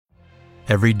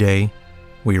Every day,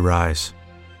 we rise,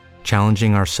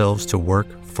 challenging ourselves to work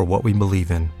for what we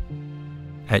believe in.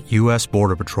 At U.S.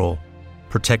 Border Patrol,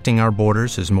 protecting our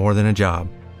borders is more than a job.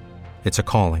 It's a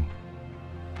calling.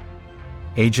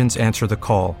 Agents answer the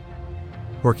call,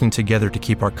 working together to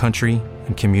keep our country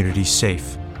and communities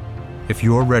safe. If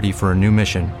you're ready for a new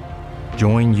mission,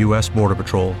 join U.S. Border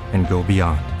Patrol and go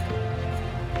beyond.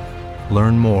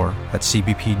 Learn more at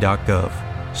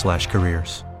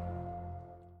cbp.gov/careers.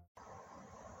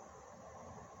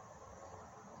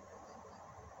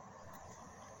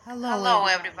 Hello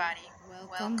everybody.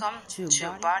 Welcome to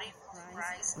Body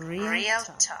Rise Real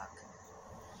Talk.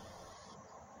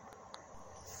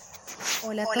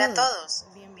 Hola a todos.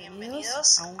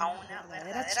 Bienvenidos a una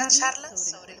verdadera charla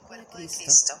sobre el cuerpo de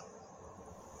Cristo.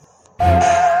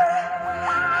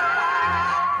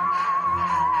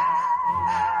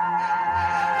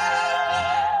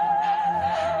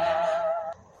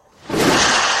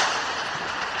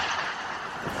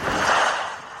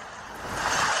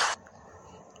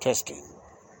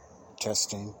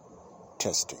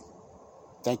 Testing.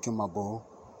 Thank you, my boo,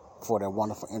 for that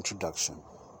wonderful introduction.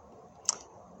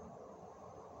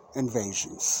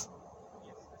 Invasions,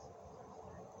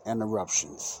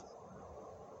 interruptions,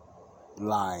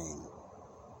 lying,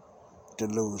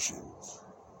 delusions,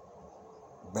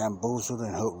 bamboozled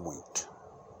and hoodwinked,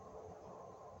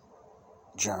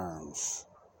 germs,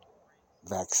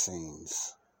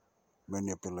 vaccines,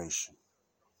 manipulation.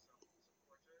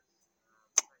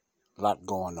 A lot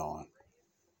going on.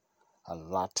 A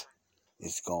lot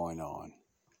is going on.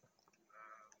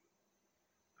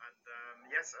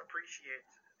 Yes, appreciate.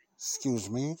 Excuse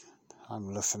me,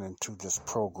 I'm listening to this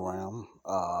program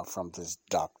from this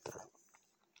doctor.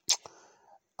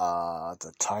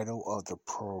 The title of the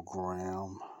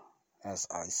program, as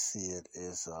I see it,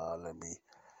 is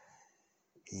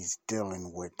he's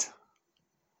dealing with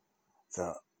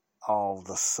all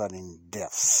the sudden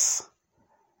deaths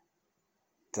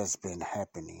that's been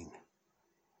happening.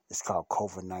 It's called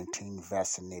COVID-19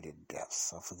 vaccinated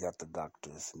deaths. I forgot the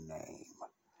doctor's name,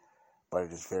 but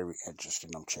it is very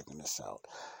interesting. I'm checking this out.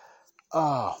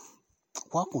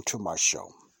 Welcome to my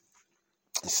show.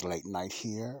 It's late night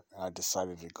here. I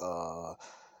decided to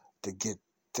get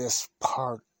this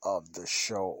part of the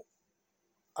show,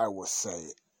 I would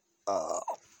say,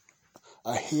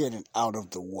 ahead and out of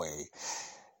the way.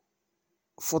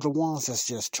 For the ones that's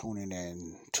just tuning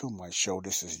in to my show,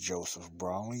 this is Joseph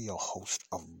Brownlee, your host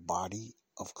of Body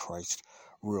of Christ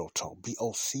Real Talk,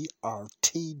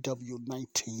 BOCRTW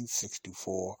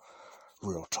 1964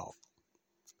 Real Talk.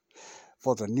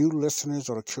 For the new listeners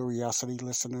or the curiosity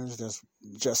listeners that's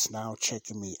just now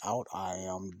checking me out, I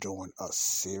am doing a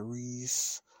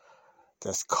series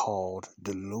that's called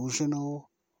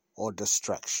Delusional or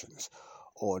Distractions,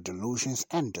 or Delusions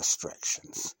and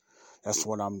Distractions. That's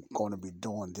what I'm going to be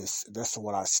doing. That's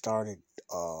what I started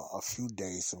a few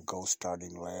days ago,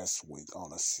 starting last week,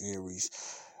 on a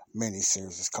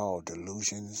mini-series. It's called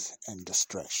Delusions and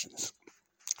Distractions.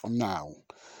 Now,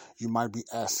 you might be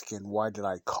asking, why did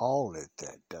I call it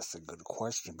that? That's a good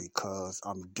question, because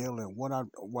I'm dealing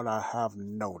what I have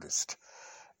noticed.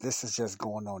 This is just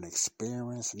going on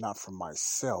experience, not from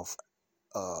myself,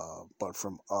 but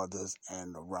from others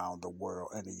and around the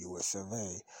world and the US of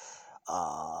A.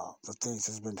 The things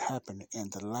that's been happening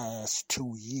in the last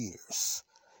 2 years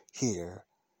here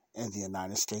in the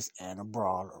United States and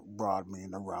abroad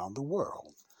meaning around the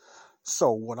world.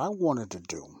 So what I wanted to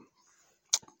do,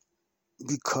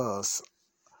 because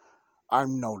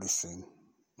I'm noticing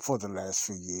for the last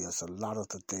few years, a lot of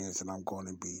the things that I'm going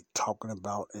to be talking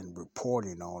about and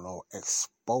reporting on or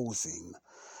exposing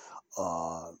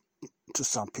to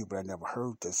some people that never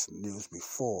heard this news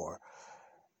before,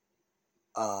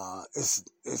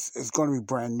 it's going to be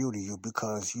brand new to you,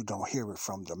 because you don't hear it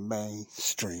from the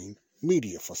mainstream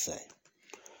media, for say,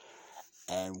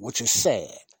 and which is sad.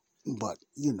 But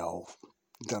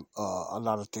a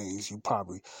lot of things you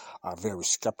probably are very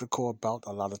skeptical about.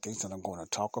 A lot of things that I'm going to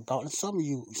talk about, and some of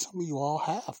you all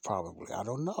have probably. I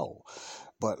don't know,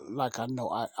 but like I know,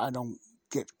 I don't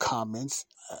get comments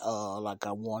like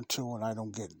I want to, and I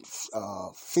don't get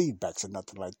feedbacks or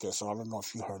nothing like this. So I don't know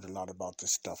if you heard a lot about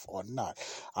this stuff or not.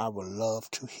 I would love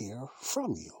to hear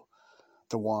from you,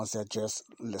 the ones that just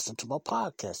listen to my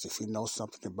podcast. If you know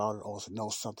something about it, or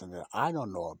know something that I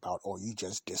don't know about, or you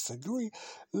just disagree,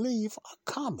 leave a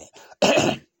comment.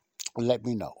 Let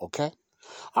me know, okay?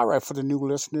 All right, for the new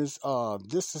listeners,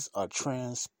 this is a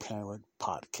transparent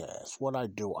podcast. What I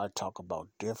do, I talk about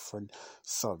different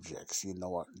subjects,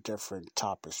 different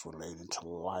topics relating to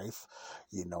life,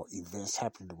 events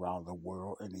happening around the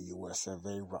world in the US of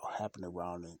A, happening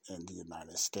around in the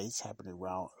United States, happening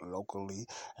around locally,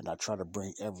 and I try to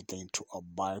bring everything to a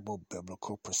Bible,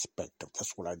 biblical perspective.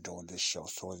 That's what I do in this show.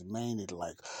 So it's mainly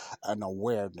like an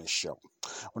awareness show.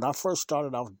 When I first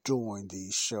started off doing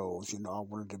these shows, I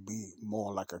wanted to be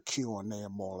more like a Q&A,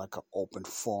 more like an open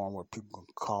forum where people can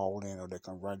call in or they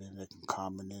can write in, they can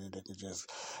comment in, they can just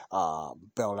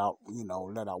bell out,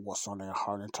 let out what's on their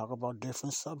heart and talk about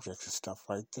different subjects and stuff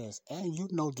like this. And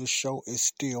this show is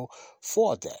still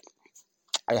for that.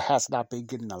 It has not been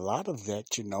getting a lot of that,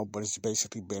 but it's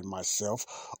basically been myself,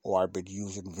 or I've been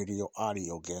using video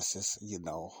audio guesses,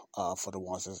 for the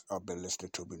ones that have been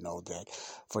listening to me know that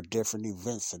for different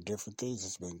events and different things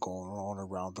that's been going on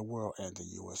around the world and the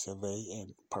US of A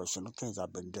and personal things,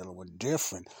 I've been dealing with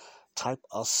different type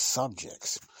of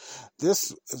subjects.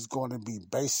 This is going to be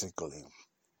basically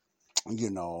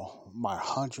my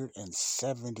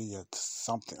 170th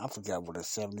something, I forgot what,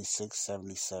 76th,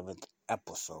 77th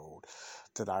episode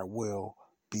that I will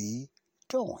be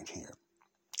doing here.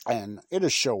 And it'll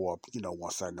show up,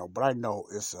 once I know. But I know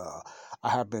I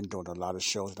have been doing a lot of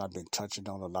shows and I've been touching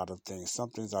on a lot of things.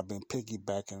 Some things I've been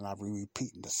piggybacking and I've been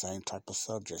repeating the same type of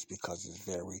subjects because it's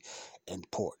very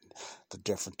important. The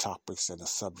different topics and the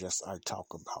subjects I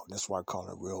talk about. And that's why I call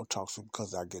it Real Talks,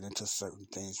 because I get into certain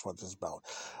things, whether it's about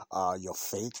your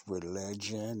faith,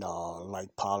 religion,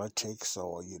 like politics,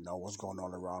 or, what's going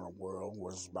on around the world,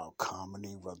 whether it's about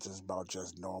comedy, whether it's about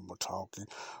just normal talking,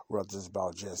 whether it's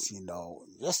about just,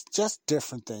 just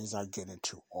different things I get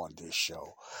into on this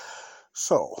show.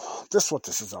 So, this is what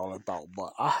this is all about.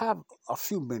 But I have a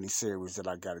few mini-series that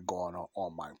I got going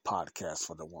on my podcast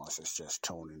for the ones that's just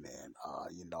tuning in. I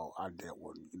deal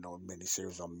with,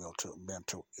 mini-series on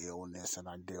mental illness, and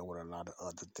I deal with a lot of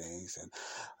other things, and,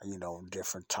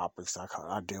 different topics.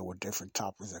 I deal with different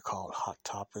topics. They're called hot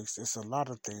topics. It's a lot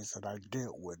of things that I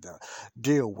deal with, that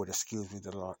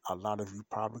a lot of you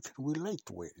probably can relate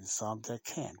to it, and some that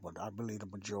can't. But I believe the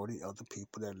majority of the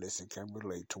people that listen can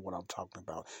relate to what I'm talking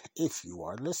about if you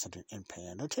are listening and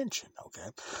paying attention,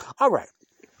 okay? All right.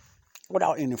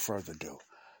 Without any further ado,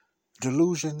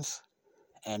 delusions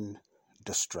and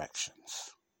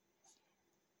distractions.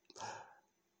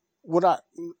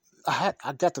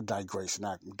 I got to digress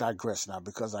now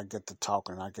because I get to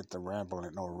talking, I get to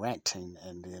rambling or ranting,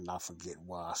 and then I forget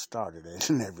where I started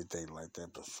it and everything like that.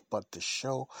 But the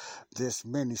show, this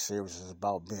mini-series is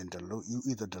about being you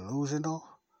either delusional,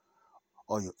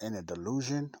 or you're in a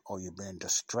delusion, or you're being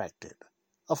distracted.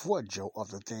 Of what, Joe? Of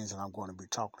the things that I'm going to be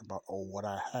talking about, or what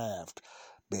I have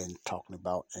been talking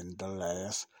about in the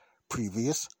last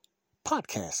previous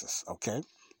podcasts, okay?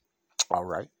 All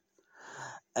right.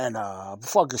 And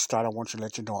before I get started, I want to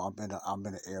let you know I'm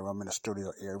in a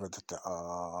studio area that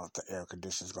the air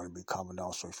conditioner is going to be coming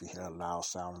on. So if you hear a loud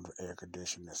sound of the air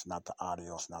conditioner, it's not the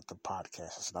audio, it's not the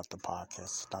podcast, it's not the podcast,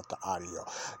 it's not the audio.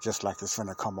 Just like it's going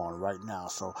to come on right now.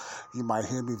 So you might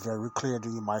hear me very clearly.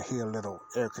 You might hear a little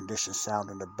air conditioner sound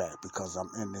in the back because I'm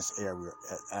in this area,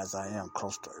 as I am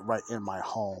close to right in my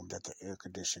home, that the air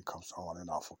conditioner comes on and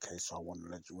off. Okay, so I want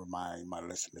to remind my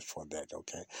listeners for that.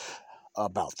 Okay,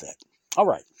 about that. All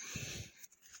right.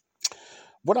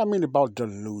 What I mean about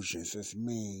delusions is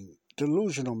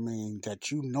delusional mean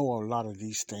that you know a lot of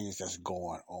these things that's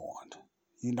going on.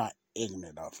 You're not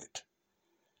ignorant of it.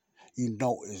 You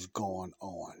know it's going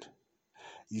on.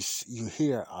 You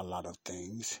hear a lot of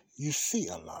things. You see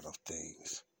a lot of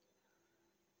things.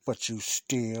 But you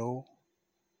still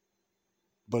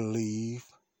believe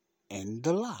in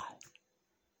the lie.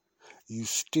 You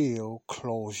still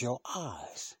close your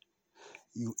eyes.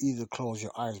 You either close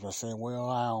your eyes by saying, well,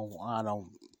 I don't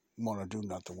want to do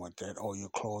nothing with that, or you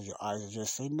close your eyes and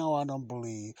just say, no, I don't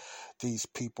believe these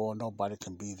people, or nobody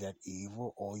can be that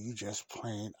evil, or you just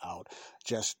plain out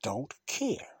just don't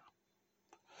care.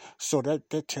 So that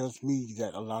tells me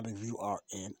that a lot of you are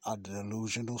in a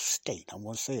delusional state. I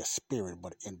won't say a spirit,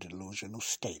 but in delusional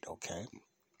state, okay?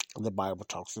 The Bible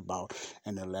talks about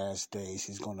in the last days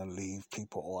he's going to leave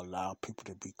people or allow people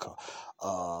to become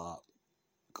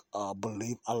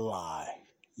believe a lie.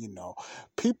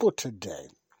 People today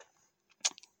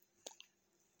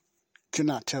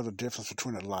cannot tell the difference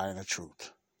between a lie and a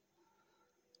truth,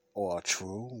 or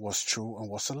what's true and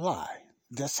what's a lie.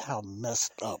 That's how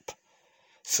messed up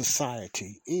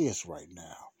society is right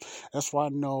now. That's why I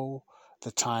know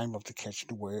the time of the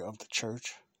catching away of the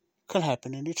church can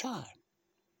happen anytime.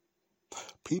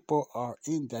 People are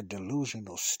in that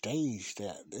delusional stage.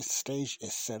 That this stage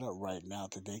is set up right now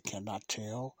that they cannot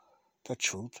tell the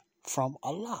truth from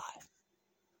a lie.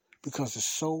 because there's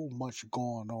so much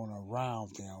going on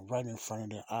around them, right in front of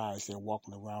their eyes. They're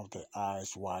walking around with their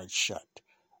eyes wide shut.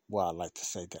 Well, I like to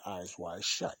say their eyes wide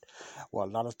shut. Well, a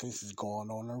lot of things is going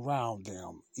on around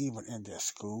them, even in their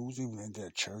schools, even in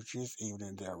their churches, even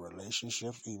in their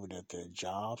relationships, even at their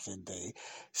jobs, and they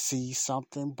see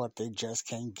something, but they just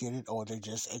can't get it, or they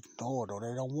just ignore it, or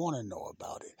they don't want to know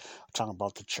about it. I'm talking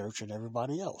about the church and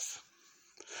everybody else.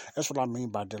 That's what I mean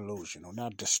by delusional. Now,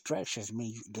 distractions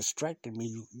mean distracted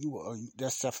mean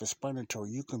that's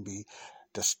self-explanatory. You can be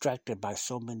distracted by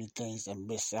so many things and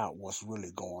miss out what's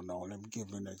really going on. Let me give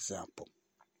you an example.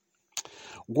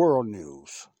 World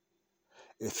news.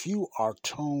 If you are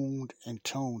tuned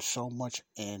so much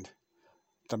in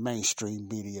the mainstream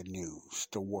media news,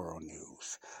 the world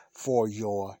news, for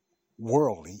your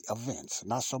worldly events,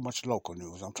 not so much local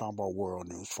news, I'm talking about world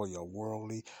news, for your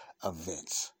worldly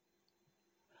events.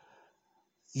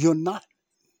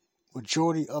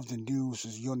 Majority of the news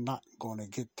is you're not going to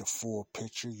get the full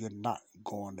picture. You're not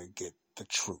going to get the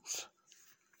truth.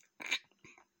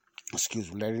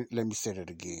 Excuse me, let me say that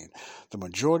again. The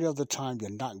majority of the time, you're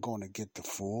not going to get the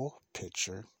full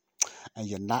picture, and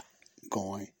you're not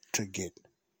going to get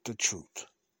the truth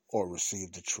or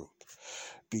receive the truth,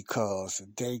 because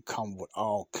they come with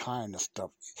all kind of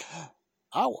stuff.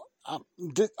 I'm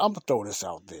going to throw this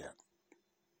out there.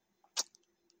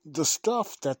 The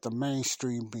stuff that the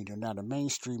mainstream media, now the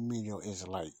mainstream media is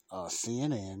like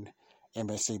CNN,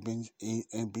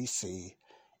 MSNBC,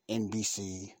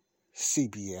 NBC,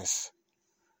 CBS,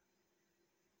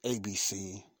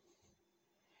 ABC,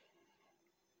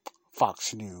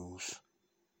 Fox News,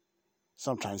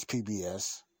 sometimes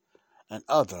PBS, and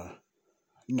other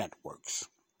networks.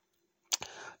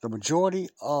 The majority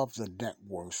of the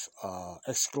networks,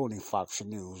 excluding Fox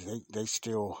News, they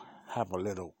still have a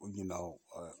little, little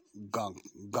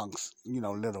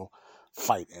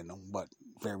fight in them, but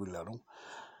very little,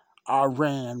 are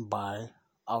ran by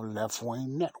a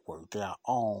left-wing network. They are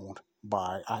owned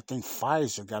by, I think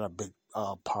Pfizer got a big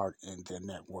part in their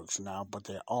networks now, but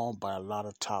they're owned by a lot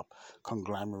of top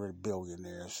conglomerate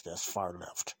billionaires that's far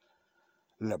left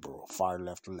liberal.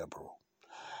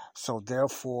 So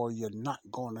therefore, you're not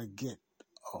going to get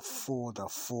the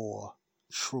full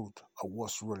truth of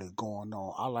what's really going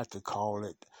on. I like to call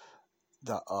it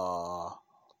the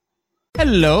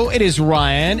Hello, it is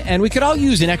Ryan, and we could all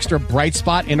use an extra bright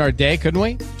spot in our day, couldn't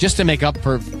we? Just to make up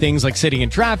for things like sitting in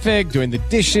traffic, doing the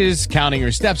dishes, counting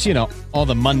your steps, all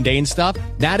the mundane stuff.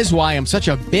 That is why I'm such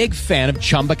a big fan of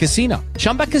Chumba Casino.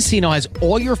 Chumba Casino has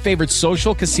all your favorite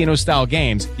social casino-style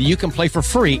games that you can play for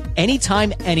free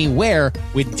anytime, anywhere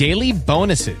with daily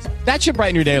bonuses. That should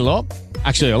brighten your day a little.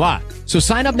 Actually, a lot. So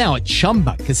sign up now at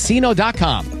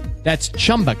ChumbaCasino.com. That's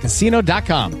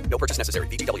ChumbaCasino.com. No purchase necessary.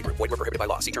 VGW Group. Void where prohibited by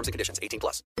law. See terms and conditions.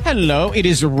 18+. Hello, it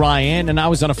is Ryan, and I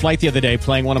was on a flight the other day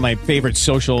playing one of my favorite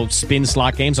social spin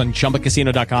slot games on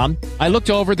ChumbaCasino.com. I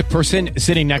looked over at the person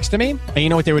sitting next to me, and you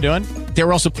know what they were doing? They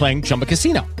were also playing Chumba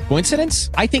Casino. Coincidence?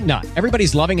 I think not.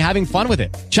 Everybody's loving having fun with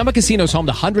it. Chumba Casino is home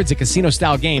to hundreds of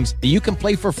casino-style games that you can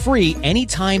play for free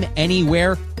anytime,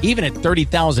 anywhere, even at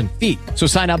 30,000 feet. So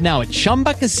sign up now at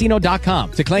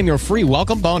ChumbaCasino.com to claim your free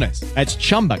welcome bonus. That's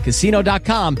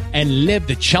ChumbaCasino.com and live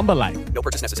the Chumba life. No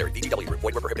purchase necessary. VGW Group.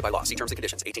 Void where prohibited by law. See terms and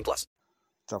conditions. 18+.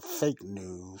 The fake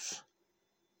news.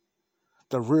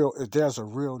 There's a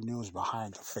real news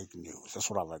behind the fake news. That's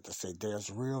what I like to say.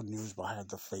 There's real news behind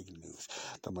the fake news.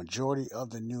 The majority of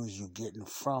the news you're getting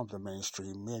from the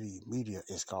mainstream media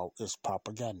is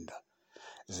propaganda.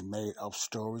 It's made up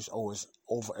stories, or is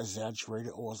over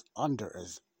exaggerated, or is under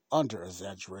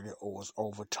exaggerated, or is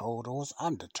overtold, or is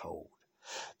undertold.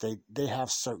 They have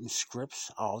certain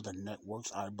scripts, all the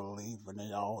networks, I believe, and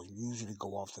they all usually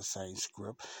go off the same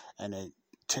script, and they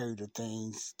tell you the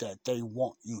things that they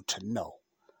want you to know,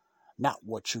 not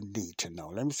what you need to know.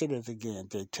 Let me say that again.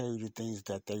 They tell you the things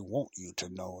that they want you to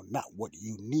know, not what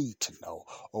you need to know,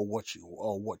 or what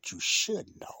you should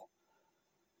know.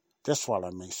 That's what I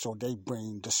mean. So they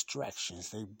bring distractions.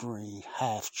 They bring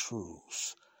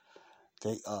half-truths.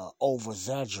 They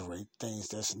over-exaggerate things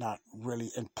that's not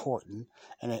really important,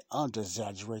 and they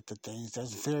under-exaggerate the things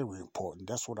that's very important.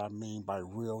 That's what I mean by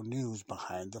real news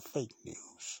behind the fake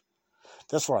news.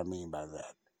 That's what I mean by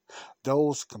that.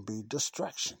 Those can be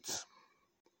distractions.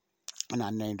 And I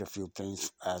named a few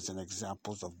things as an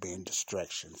examples of being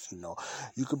distractions.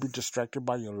 You could be distracted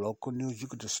by your local news. You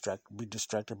could be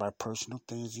distracted by personal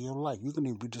things in your life. You can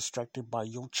even be distracted by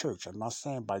your church. I'm not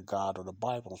saying by God or the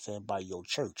Bible. I'm saying by your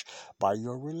church, by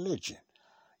your religion.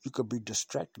 You could be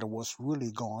distracted of what's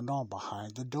really going on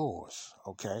behind the doors.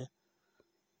 Okay?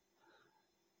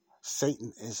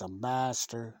 Satan is a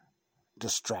master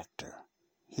distractor.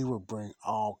 He will bring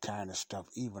all kind of stuff,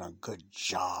 even a good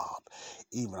job,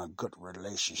 even a good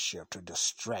relationship to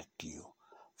distract you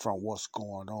from what's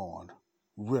going on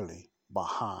really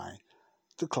behind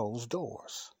the closed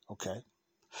doors, okay?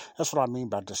 That's what I mean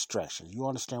by distraction. You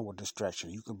understand what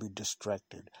distraction? You can be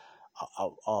distracted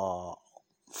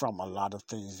from a lot of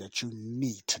things that you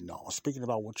need to know. Speaking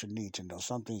about what you need to know,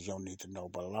 some things you don't need to know,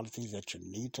 but a lot of things that you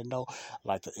need to know,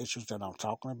 like the issues that I'm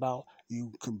talking about,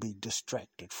 you can be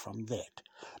distracted from that.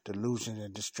 Delusion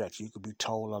and distraction. You could be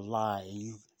told a lie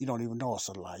and you don't even know it's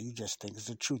a lie. You just think it's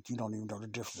the truth. You don't even know the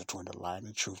difference between the lie and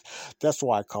the truth. That's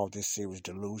why I call this series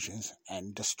Delusions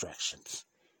and Distractions.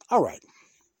 All right.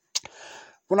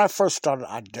 When I first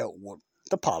started, I dealt with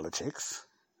the politics.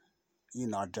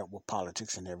 I dealt with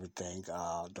politics and everything.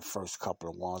 The first couple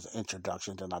of ones,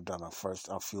 introductions, and I've done a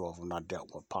few of them. I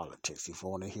dealt with politics. If you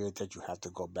want to hear that, you have to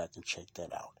go back and check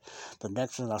that out. The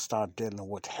next one, I started dealing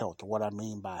with health. What I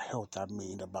mean by health, I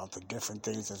mean about the different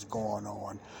things that's going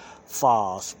on,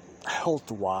 fast,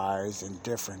 health-wise, and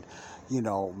different,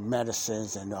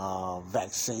 medicines and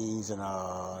vaccines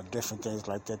and different things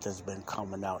like that that's been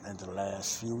coming out in the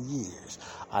last few years.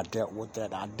 I dealt with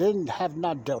that. I have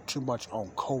not dealt too much on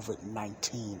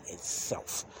COVID-19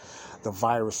 itself, the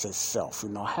virus itself.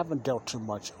 I haven't dealt too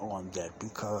much on that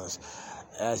because,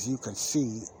 as you can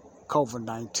see,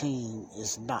 COVID-19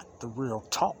 is not the real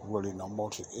talk really no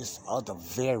more. It's other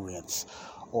variants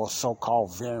or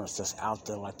so-called variants that's out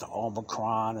there, like the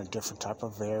Omicron and different type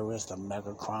of variants, the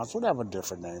Megacrons, whatever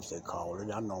different names they call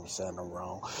it. I know I'm saying them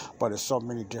wrong, but there's so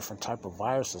many different type of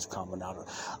viruses coming out.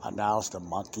 Now it's the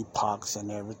monkeypox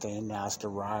and everything. Now it's the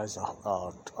rise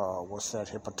of,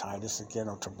 hepatitis again,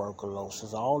 or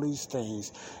tuberculosis. All these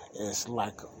things is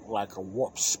like a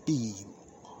warp speed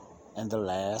in the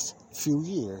last few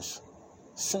years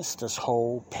since this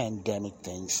whole pandemic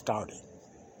thing started.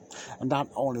 And not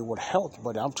only with health,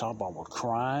 but I'm talking about with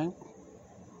crime.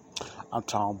 I'm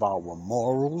talking about with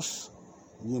morals.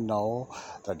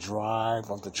 The drive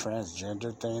of the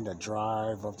transgender thing, the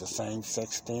drive of the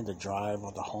same-sex thing, the drive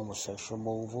of the homosexual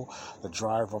movement, the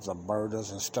drive of the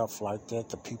murders and stuff like that,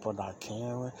 the people not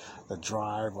caring, the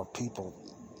drive of people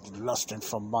lusting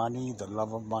for money. The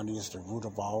love of money is the root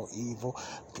of all evil.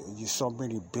 So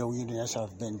many billionaires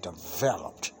have been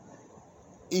developed.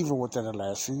 Even within the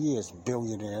last few years,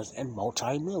 billionaires and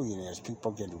multimillionaires.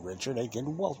 People are getting richer, they're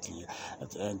getting wealthier.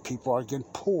 And people are getting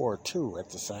poorer, too, at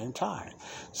the same time.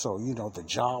 So, the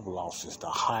job losses, the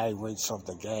high rates of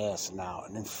the gas now,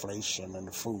 and inflation and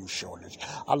the food shortage.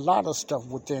 A lot of stuff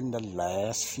within the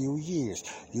last few years.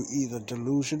 You're either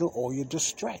delusional or you're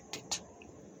distracted.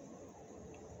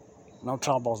 And I'm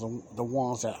talking about the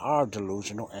ones that are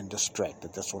delusional and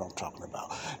distracted. That's what I'm talking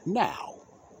about. Now,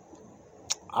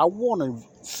 I want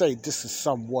to say this is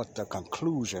somewhat the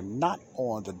conclusion, not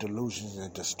on the Delusions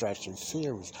and Distractions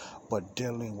series, but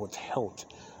dealing with health,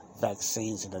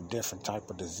 vaccines, and the different type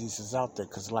of diseases out there.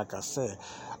 Because, like I said,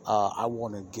 I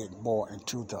want to get more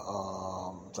into the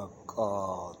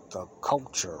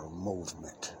culture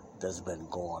movement that's been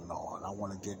going on. I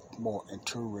want to get more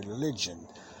into religion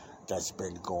that's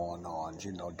been going on.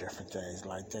 Different things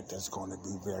like that. That's going to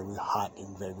be very hot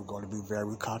and going to be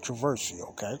very controversial.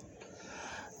 Okay.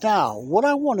 Now, what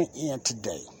I want to end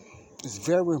today is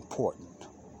very important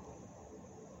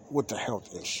with the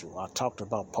health issue. I talked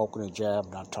about poking and jab,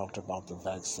 and I talked about the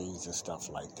vaccines and stuff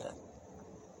like that.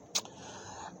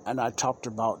 And I talked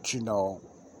about,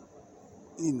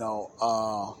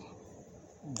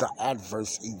 the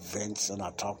adverse events, and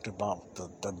I talked about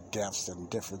the deaths and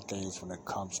different things when it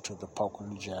comes to the poking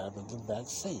and jab and the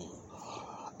vaccine.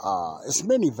 There's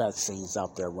many vaccines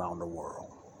out there around the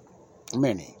world.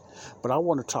 Many. But I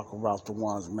want to talk about the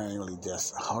ones mainly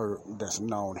that's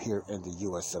known here in the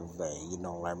U.S. of A.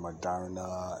 Like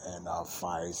Moderna and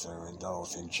Pfizer and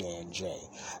those, and J&J.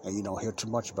 And you don't hear too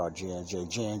much about J&J.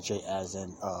 J&J as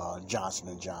in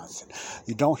Johnson & Johnson.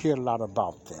 You don't hear a lot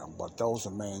about them, but those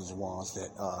are main ones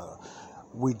that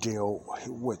we deal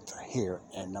with here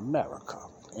in America,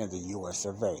 in the U.S.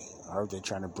 of A. I heard they're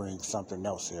trying to bring something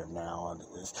else here now.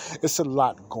 It's a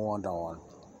lot going on,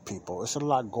 people. It's a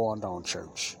lot going on,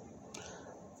 church.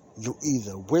 You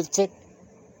either with it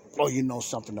or you know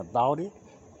something about it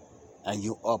and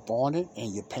you up on it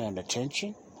and you're paying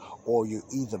attention, or you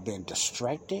either been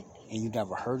distracted and you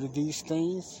never heard of these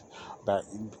things, but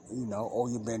or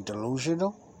you've been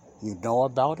delusional. You know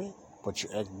about it, but you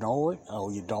ignore it,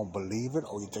 or you don't believe it,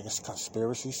 or you think it's a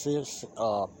conspiracy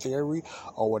theory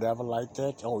or whatever like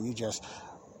that, or you just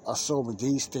assuming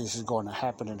these things is going to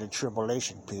happen in the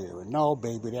tribulation period. No,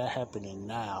 baby, they're happening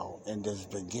now in this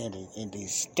beginning, in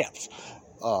these steps.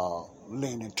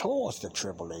 leaning towards the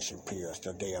tribulation periods,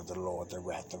 the day of the Lord, the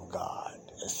wrath of God,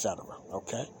 etc.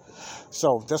 Okay?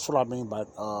 So that's what I mean by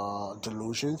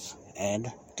delusions and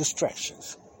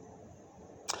distractions.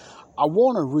 I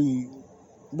want to read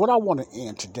what I want to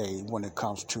end today when it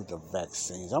comes to the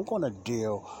vaccines. I'm going to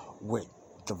deal with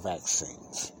the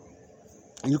vaccines.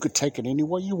 You could take it any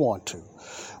way you want to,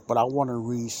 but I want to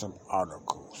read some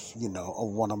articles,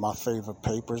 of one of my favorite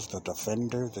papers, The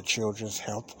Defender, the Children's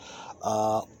Health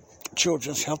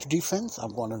Defense.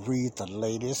 I'm going to read the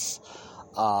latest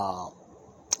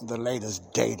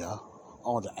data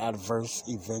on the adverse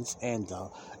events and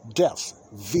the deaths.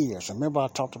 Vears. Remember I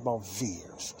talked about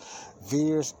Vears.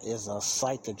 Vears is a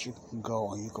site that you can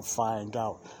go and you can find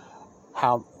out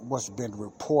what's been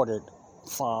reported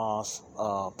far as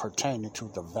pertaining to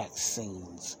the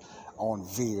vaccines on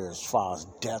Vears, as far as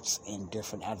deaths and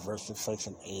different adverse effects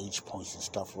and age points and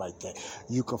stuff like that.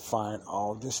 You can find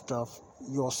all this stuff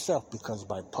yourself because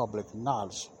by public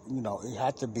knowledge, it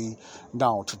had to be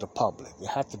known to the public. It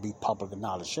had to be public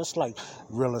knowledge. Just like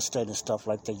real estate and stuff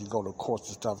like that, you go to courts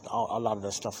and stuff, a lot of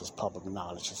that stuff is public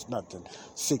knowledge. It's nothing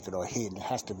secret or hidden. It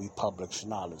has to be public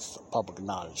knowledge.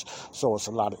 So it's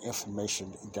a lot of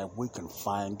information that we can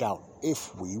find out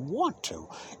if we want to,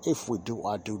 if we do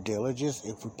our due diligence,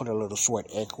 if we put a little sweat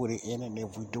equity in it, and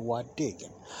if we do our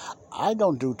digging. I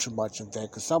don't do too much of that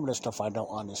because some of the stuff I don't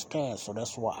understand, so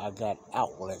that's why I got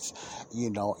outlets,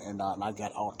 and I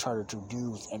got alternative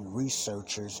views and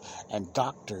researchers and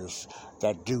doctors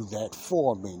that do that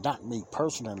for me. Not me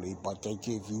personally, but they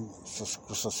give you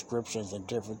subscriptions and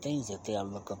different things that they'll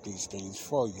look up these things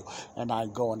for you. And I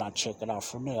go and I check it out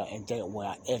from there, and that way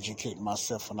I educate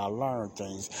myself and I learn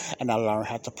things, and I learn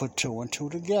how to put two and two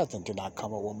together, and then I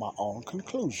come up with my own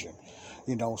conclusion.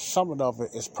 Some of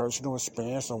it is personal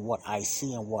experience of what I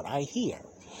see and what I hear,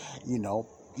 and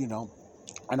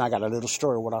I got a little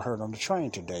story what I heard on the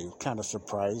train today. Kind of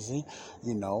surprising,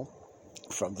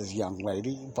 from this young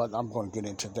lady, but I'm going to get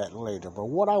into that later. But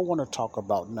what I want to talk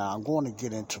about now, I'm going to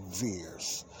get into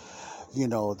Vears,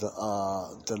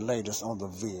 the latest on the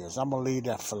Vears. I'm going to leave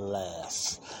that for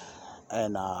last.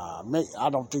 And I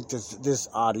don't think this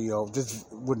audio, this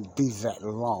wouldn't be that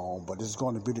long, but it's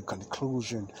going to be the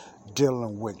conclusion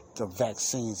dealing with the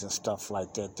vaccines and stuff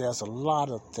like that. There's a lot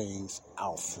of things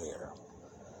out there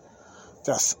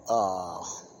that's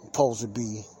supposed to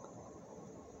be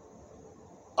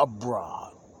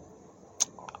abroad.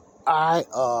 I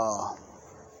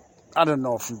don't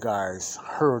know if you guys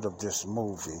heard of this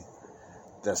movie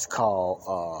that's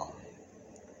called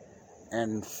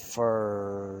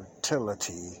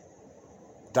Infertility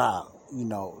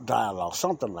Dialogue,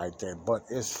 something like that, but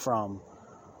it's from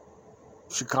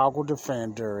Chicago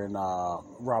Defender and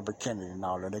Robert Kennedy and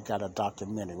all that. They got a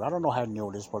documentary. I don't know how you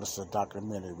know this, but it's a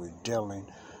documentary dealing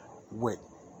with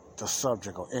the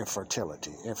subject of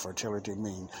infertility. Infertility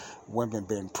means women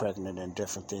being pregnant and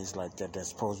different things like that. There's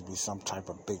supposed to be some type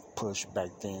of big push back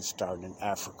then starting in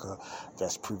Africa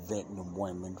that's preventing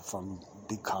women from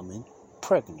becoming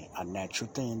pregnant. A natural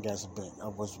thing that's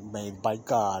was made by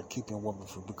God, keeping women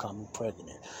from becoming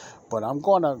pregnant. But I'm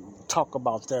going to talk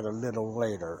about that a little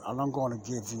later, and I'm going to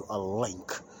give you a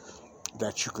link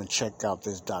that you can check out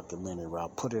this documentary. I'll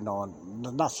put it on,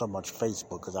 not so much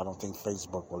Facebook, because I don't think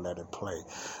Facebook will let it play.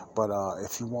 But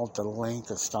if you want the link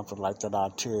or something like that, I'll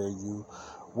tell you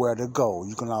where to go.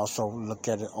 You can also look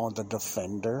at it on the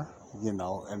Defender, and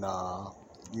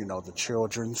the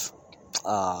Children's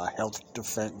Health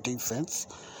Defense.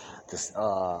 This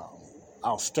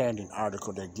outstanding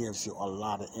article that gives you a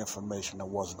lot of information on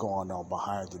what's going on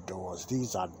behind the doors.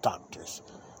 These are doctors.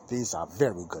 These are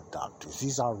very good doctors.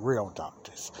 These are real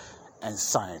doctors and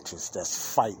scientists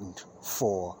that's fighting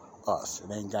for us.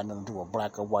 It ain't got nothing to do with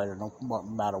black or white, or no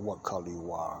matter what color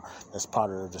you are. That's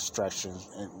part of the distractions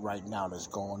right now that's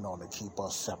going on to keep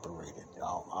us separated,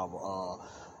 our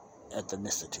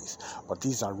ethnicities. But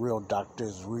these are real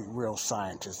doctors, real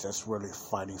scientists that's really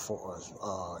fighting for us,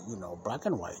 black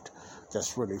and white,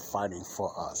 that's really fighting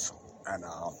for us. And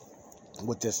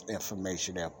with this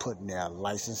information, they're putting their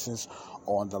licenses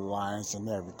on the lines and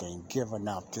everything, giving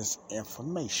out this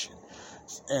information.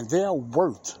 And they're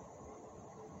worth,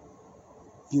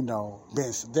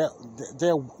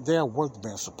 they're worth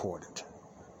being supported.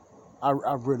 I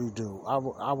really do.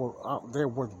 They're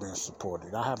worth being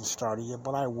supported. I haven't started yet,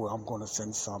 but I will. I'm going to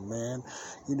send some in,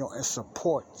 and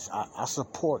support. I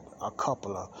support a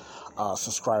couple of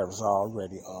subscribers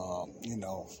already.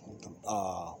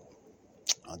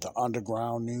 The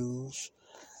Underground News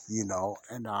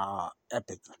and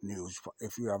Epic News.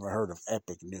 If you ever heard of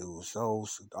Epic News,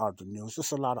 those are the news.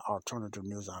 There's a lot of alternative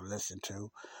news I listen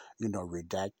to,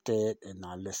 Redacted, and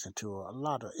I listen to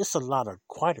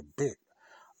quite a bit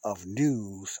of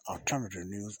news, alternative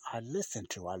news I listen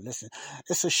to.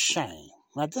 It's a shame.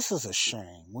 Now, this is a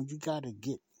shame when you got to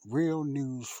get real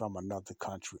news from another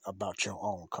country about your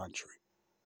own country.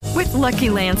 With Lucky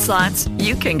Land Slots,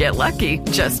 you can get lucky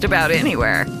just about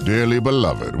anywhere. Dearly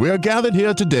beloved, we are gathered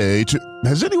here today to...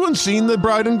 Has anyone seen the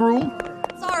bride and groom?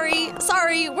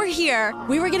 Sorry, we're here.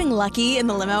 We were getting lucky in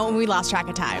the limo and we lost track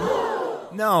of time.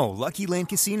 No, Lucky Land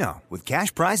Casino, with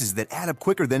cash prizes that add up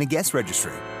quicker than a guest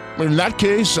registry. In that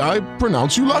case, I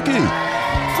pronounce you lucky.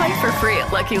 Play for free at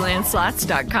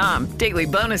LuckyLandSlots.com. Daily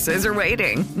bonuses are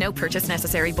waiting. No purchase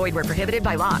necessary. Void where prohibited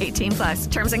by law.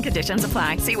 18+. Terms and conditions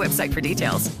apply. See website for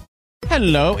details.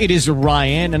 Hello, it is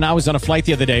Ryan, and I was on a flight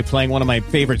the other day playing one of my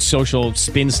favorite social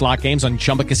spin slot games on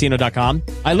ChumbaCasino.com.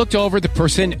 I looked over at the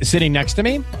person sitting next to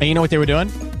me, and you know what they were doing?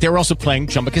 They were also playing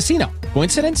Chumba Casino.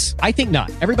 Coincidence? I think not.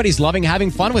 Everybody's loving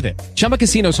having fun with it. Chumba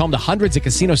Casino is home to hundreds of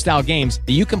casino-style games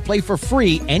that you can play for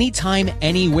free anytime,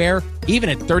 anywhere, even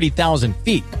at 30,000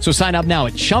 feet. So sign up now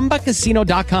at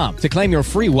ChumbaCasino.com to claim your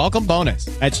free welcome bonus.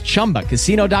 That's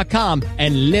ChumbaCasino.com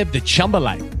and live the Chumba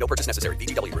life. No purchase necessary.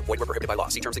 VGW. Void where prohibited by law.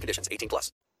 See terms and conditions.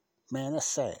 18+. Man, that's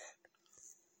sad.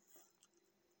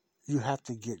 You have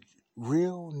to get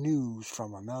real news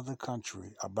from another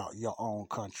country about your own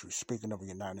country. Speaking of the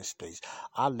United States,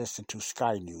 I listen to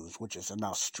Sky News, which is in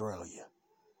Australia.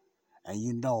 And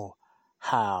you know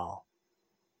how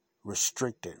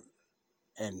restricted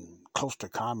and close to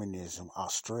communism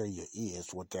Australia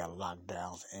is with their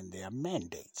lockdowns and their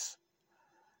mandates.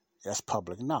 That's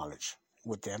public knowledge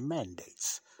with their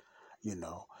mandates,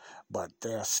 But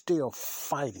they're still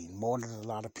fighting more than a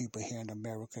lot of people here in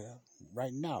America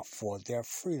right now for their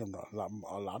freedom.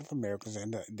 A lot of Americans,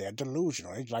 and they're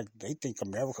delusional. They think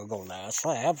America gonna last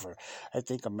forever. They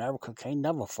think America can't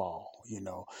never fall,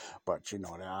 But you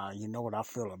know what I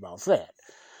feel about that.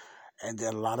 And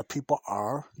then a lot of people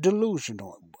are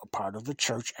delusional, a part of the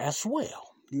church as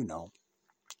well,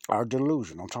 are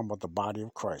delusional. I'm talking about the body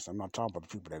of Christ. I'm not talking about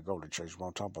the people that go to church, but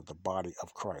I'm talking about the body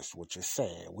of Christ, which is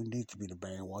sad. We need to be the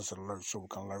main ones that alert so we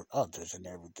can alert others and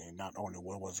everything, not only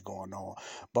with what's going on,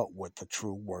 but with the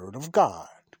true word of God,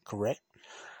 correct?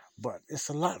 But it's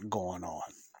a lot going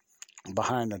on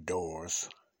behind the doors,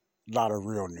 a lot of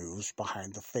real news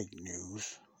behind the fake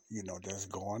news. That's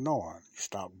going on. You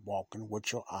stop walking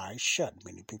with your eyes shut.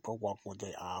 Many people walk with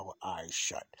their eyes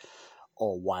shut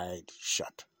or wide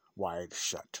shut. Wide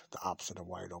shut. The opposite of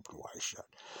wide open, wide shut.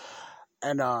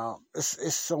 And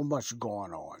it's so much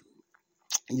going on,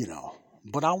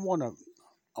 But I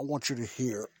want you to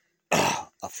hear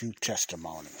a few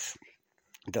testimonies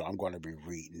that I'm going to be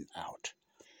reading out.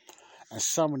 And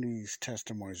some of these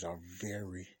testimonies are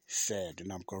very sad.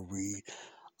 And I'm going to read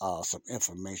some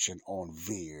information on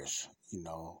Vears,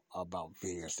 about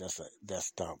Vears. That's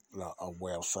a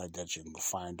website that you can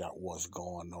find out what's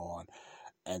going on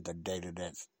and the data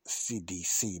that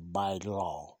CDC by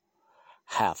law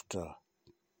have to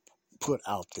put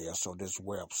out there. So this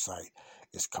website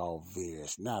is called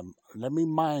Vears. Now, let me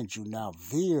mind you now,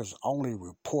 Vears only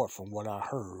report, from what I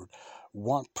heard,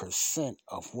 1%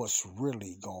 of what's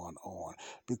really going on,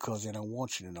 because they don't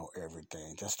want you to know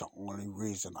everything. That's the only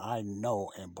reason I know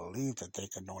and believe that they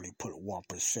can only put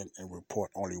 1% and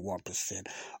report only 1%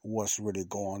 what's really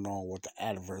going on with the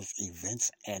adverse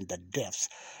events and the deaths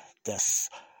that's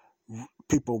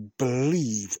people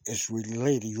believe is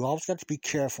related. You always got to be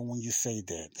careful when you say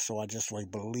that. So I just say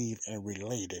believe and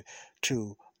related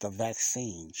to the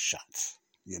vaccine shots,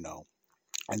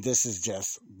 And this is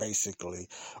just basically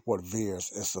what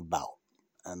Vears is about.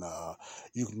 And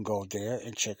you can go there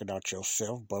and check it out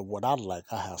yourself. But what I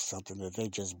have something that they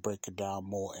just break it down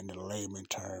more in the layman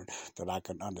term that I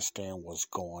can understand what's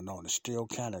going on. It's still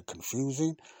kind of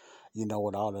confusing,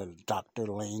 with all the doctor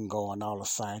lingo and all the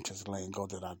scientist lingo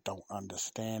that I don't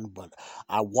understand. But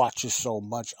I watch it so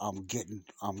much, I'm getting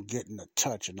a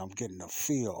touch and I'm getting a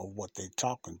feel of what they're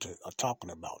talking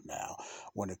about now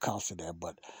when it comes to that.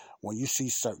 But when you see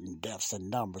certain deaths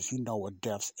and numbers, you know what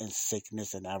deaths and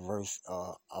sickness and adverse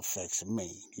effects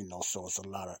mean. So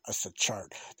it's a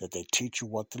chart that they teach you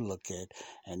what to look at,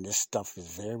 and this stuff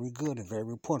is very good and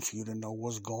very important for you to know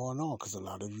what's going on, because a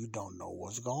lot of you don't know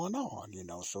what's going on.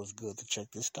 So it's good to check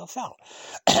this stuff out.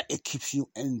 It keeps you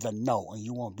in the know, and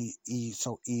you won't be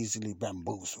so easily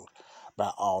bamboozled by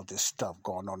all this stuff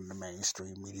going on in the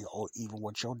mainstream media, or even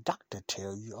what your doctor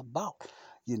tell you about.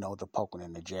 The poking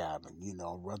and the jabbing,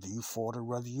 whether you for it or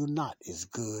whether you not, it's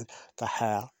good to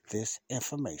have this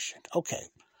information. Okay.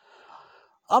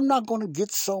 I'm not going to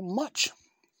get so much.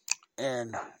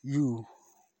 And you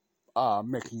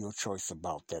making your choice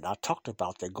about that. I talked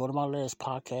about that. Go to my last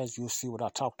podcast. You'll see what I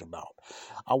talked about.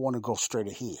 I want to go straight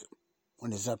ahead.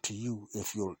 And it's up to you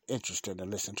if you're interested in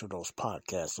listening to those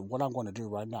podcasts. So what I'm going to do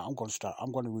right now, I'm going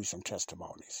to read some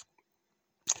testimonies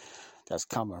that's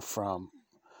coming from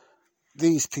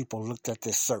these people. Looked at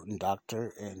this certain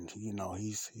doctor, and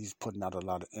he's putting out a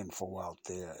lot of info out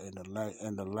there.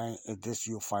 This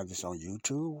you'll find this on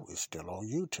YouTube. It's still on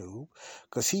YouTube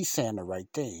because he's saying the right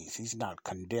things. He's not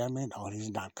condemning or he's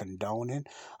not condoning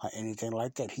or anything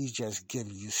like that. He's just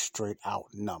giving you straight out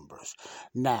numbers.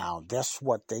 Now that's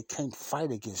what they can't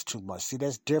fight against too much. See,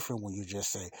 that's different when you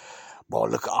just say, "Boy,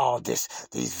 look at all this.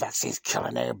 These vaccines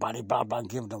killing everybody." Blah blah, and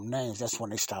giving them names. That's when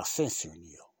they start censoring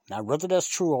you. Now, whether that's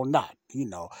true or not,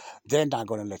 they're not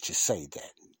going to let you say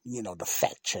that. The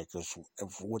fact checkers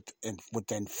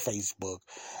within Facebook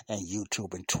and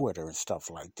YouTube and Twitter and stuff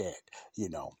like that,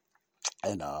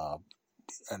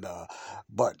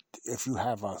 but if you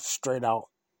have a straight out,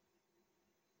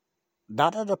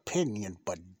 not an opinion,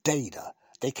 but data,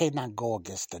 they cannot go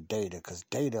against the data because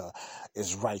data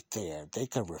is right there. They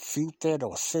can refute that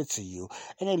or censor you,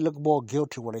 and they look more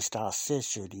guilty when they start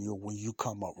censoring you when you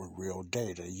come up with real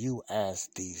data. You as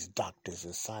these doctors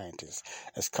and scientists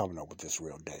is coming up with this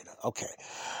real data. Okay,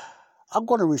 I'm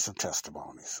going to read some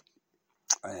testimonies.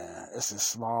 It's in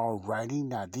small writing.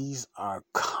 Now, these are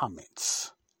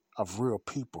comments of real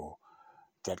people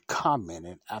that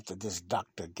commented after this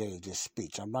doctor gave this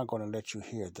speech. I'm not going to let you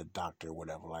hear the doctor or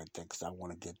whatever like that because I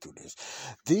want to get through this.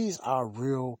 These are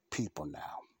real people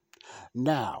now.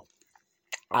 Now,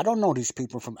 I don't know these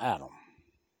people from Adam.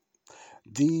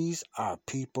 These are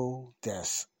people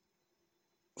that's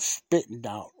spitting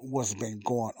out what's been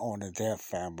going on in their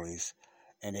families,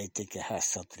 and they think it has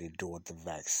something to do with the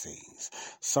vaccines.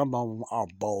 Some of them are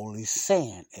boldly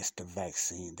saying it's the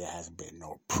vaccine. There has been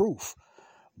no proof.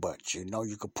 But you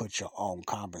can put your own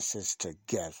common sense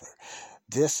together.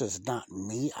 This is not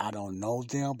me. I don't know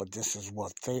them, but this is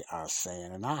what they are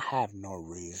saying. And I have no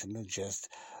reason to just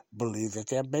believe that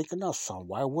they're making up some.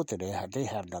 Why would they? They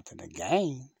have nothing to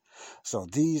gain. So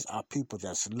these are people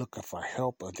that's looking for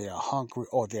help, or they're hungry,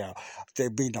 or they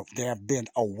have been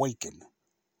awakened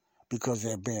because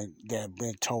they've been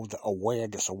told the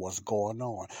awareness of what's going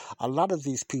on. A lot of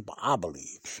these people, I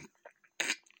believe,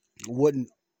 would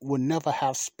never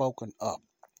have spoken up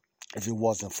if it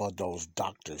wasn't for those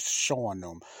doctors showing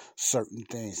them certain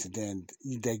things. And then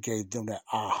they gave them that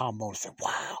aha moment, said,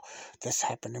 "Wow, this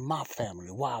happened in my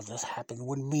family. Wow, this happened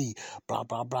with me. Blah,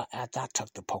 blah, blah. After I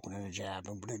took the poking and the jab,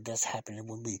 and that's happening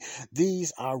with me."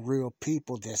 These are real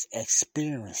people that's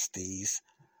experienced these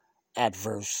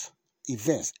adverse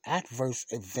events.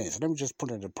 Let me just put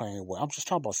it in a plain way. I'm just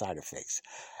talking about side effects.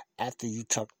 After you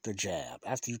took the jab,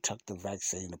 after you took the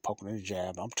vaccine, the poking and the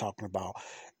jab, I'm talking about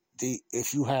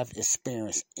if you have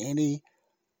experienced any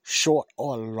short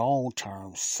or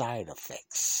long-term side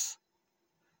effects,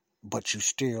 but you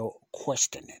still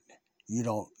question it.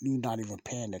 You're not even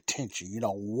paying attention. You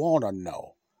don't want to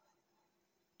know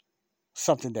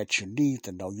something that you need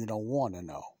to know. You don't want to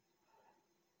know.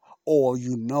 Or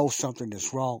you know something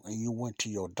is wrong and you went to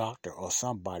your doctor or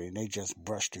somebody and they just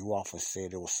brushed you off and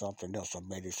said it was something else or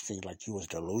made it seem like you was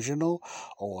delusional,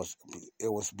 or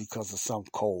it was because of some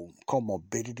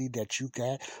comorbidity that you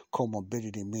got.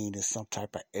 Comorbidity means some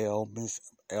type of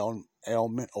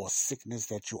ailment or sickness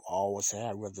that you always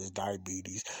have, whether it's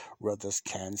diabetes, whether it's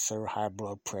cancer, high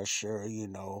blood pressure,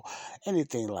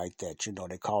 anything like that.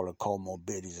 They call it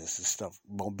comorbidities and stuff,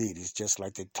 morbidities, just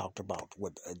like they talked about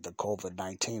with the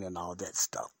COVID-19 and all that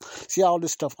stuff. See, all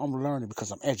this stuff I'm learning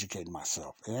because I'm educating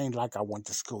myself. It ain't like I went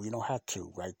to school. You don't have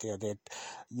to. Right there, that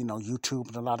YouTube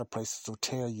and a lot of places will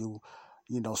tell you,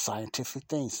 scientific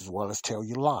things as well as tell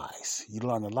you lies. You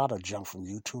learn a lot of junk from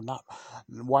YouTube.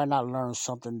 Why not learn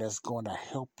something that's going to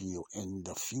help you in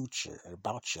the future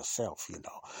about yourself,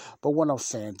 But what I'm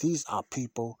saying, these are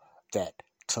people that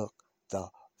took the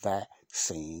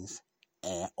vaccines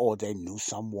or they knew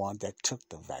someone that took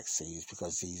the vaccines,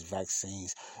 because these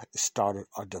vaccines started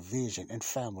a division in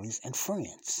families and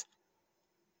friends.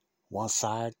 One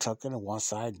side took it and one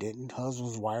side didn't.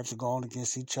 Husbands, wives are going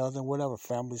against each other and whatever.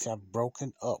 Families have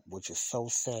broken up, which is so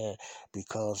sad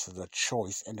because of the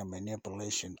choice and the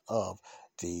manipulation of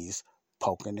these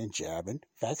poking and jabbing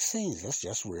vaccines. That's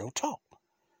just real talk.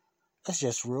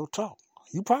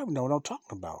 You probably know what I'm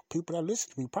talking about. People that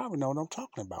listen to me probably know what I'm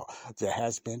talking about. There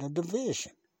has been a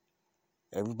division.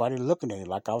 Everybody looking at it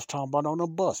like I was talking about on the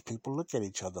bus. People look at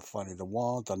each other funny.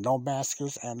 The no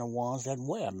maskers and the ones that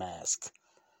wear masks.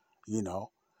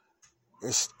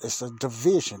 It's a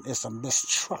division. It's a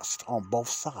mistrust on both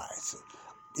sides.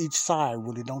 Each side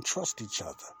really don't trust each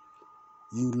other.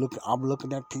 I'm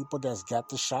looking at people that's got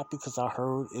the shot because I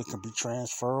heard it can be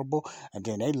transferable, and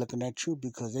then they looking at you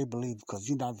because they believe because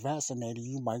you're not vaccinated,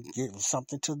 you might give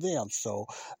something to them. So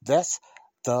that's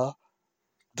the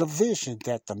division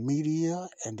that the media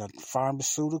and the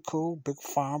pharmaceutical, big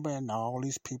pharma, and all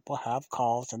these people have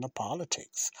caused, and the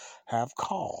politics have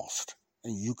caused.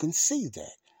 And you can see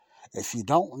that. If you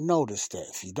don't notice that,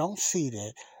 if you don't see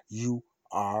that, you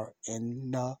are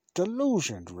in the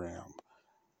delusion realm.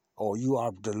 Or you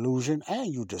are delusion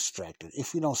and you distracted.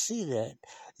 If you don't see that,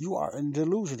 you are in the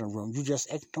delusional room. You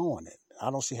just ignoring it. I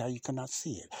don't see how you cannot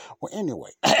see it. Well, anyway,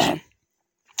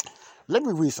 let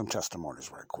me read some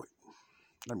testimonies right quick.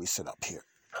 Let me sit up here.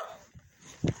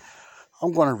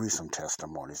 I'm going to read some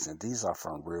testimonies, and these are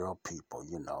from real people.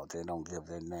 You know, they don't give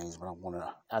their names, but I'm going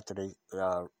to, after they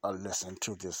listen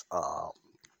to this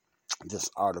this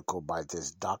article by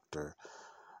this doctor,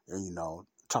 you know,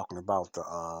 talking about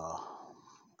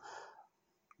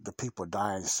the people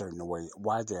dying a certain way,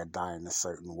 why they're dying a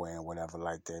certain way and whatever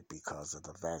like that because of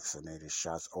the vaccinated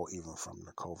shots or even from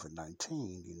the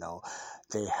COVID-19, you know,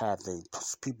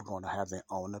 people going to have their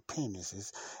own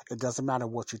opinions. It doesn't matter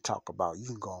what you talk about. You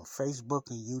can go on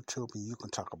Facebook and YouTube and you can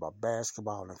talk about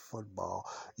basketball and football.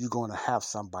 You're going to have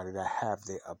somebody that have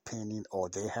their opinion or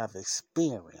they have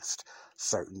experienced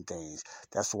certain things.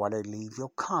 That's why they leave your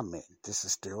comment. This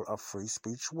is still a free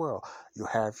speech world. You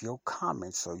have your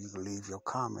comments, so you can leave your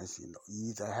comments. You know, you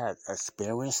either had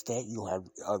experienced that, you have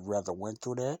rather went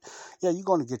through that. Yeah, you're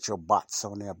going to get your bots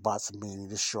on there. Bots meaning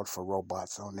it's short for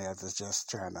robots on there that's just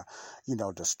trying to, you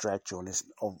know, distract you on this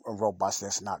robots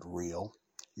that's not real.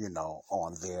 You know,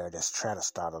 on there that's trying to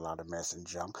start a lot of mess and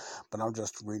junk. But I'm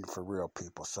just reading for real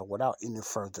people. So without any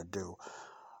further ado,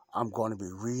 I'm going to be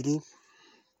reading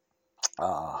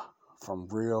from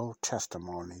real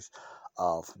testimonies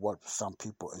of what some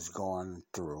people is going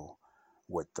through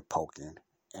with the poking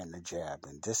and the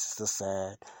jabbing. This is the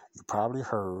sad you probably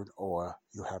heard or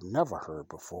you have never heard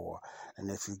before.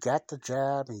 And if you got the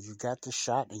jab and you got the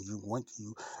shot and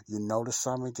you notice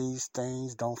some of these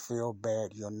things, don't feel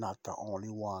bad. You're not the only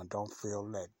one. Don't feel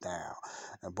let down.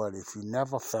 But if you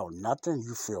never felt nothing,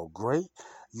 you feel great,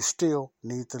 you still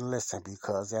need to listen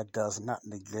because that does not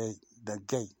negate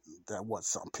that what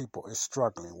some people is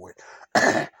struggling with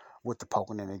with the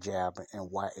poking and the jabbing and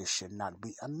why it should not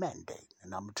be a mandate.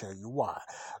 And I'm going to tell you why.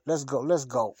 Let's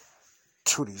go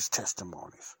to these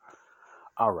testimonies.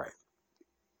 All right.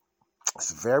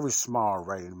 It's very small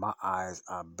writing. My eyes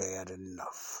are bad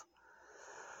enough.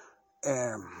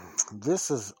 And this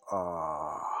is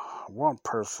one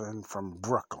person from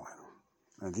Brooklyn.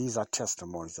 And these are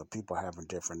testimonies of people having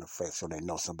different effects, so they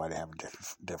know somebody having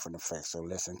different effects. So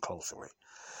listen closely.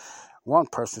 One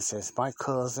person says, my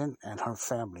cousin and her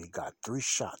family got 3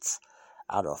 shots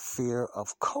out of fear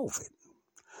of COVID,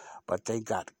 but they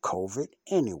got COVID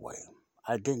anyway.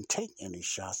 I didn't take any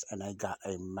shots, and I got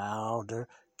a milder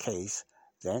case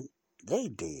than they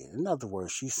did. In other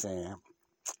words, she's saying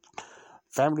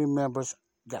family members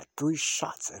got 3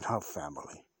 shots in her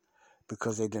family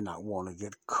because they did not want to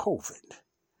get COVID.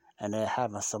 And they're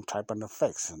having some type of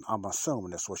effects, and I'm assuming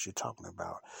that's what she's talking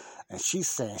about. And she's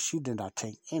saying she did not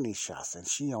take any shots, and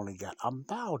she only got a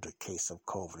milder case of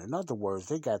COVID. In other words,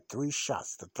 they got 3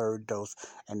 shots, the 3rd dose,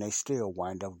 and they still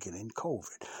wind up getting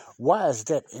COVID. Why is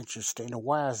that interesting, and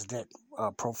why is that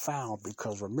profound?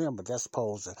 Because remember, that's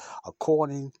supposed to,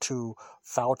 according to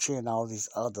Fauci and all these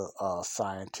other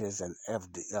scientists and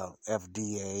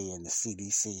FDA and the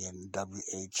CDC and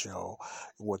WHO,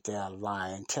 with their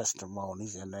lying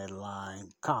testimonies and their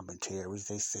lying commentaries,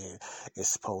 they said it's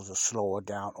supposed to slow it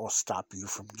down or stop you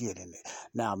from getting it.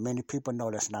 Now, many people know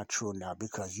that's not true now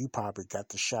because you probably got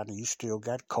the shot and you still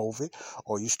got COVID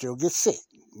or you still get sick.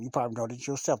 You probably know that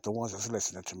yourself, the ones that's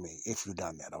listening to me, if you've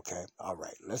done that, okay? All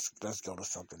right, let's go to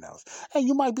something else. And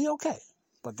you might be okay,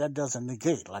 but that doesn't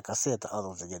negate, like I said, the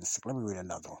others are getting sick. Let me read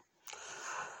another one.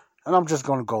 And I'm just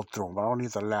going to go through them. I don't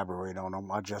need to elaborate on them.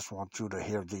 I just want you to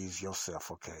hear these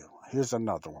yourself, okay? Here's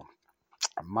another one.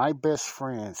 My best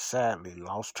friend sadly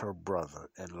lost her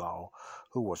brother-in-law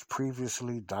who was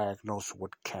previously diagnosed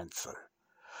with cancer.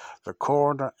 The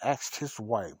coroner asked his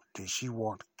wife, did she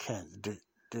want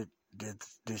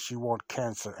she want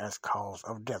cancer as cause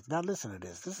of death? Now listen to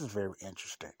this. This is very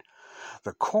interesting.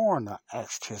 The coroner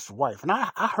asked his wife, and I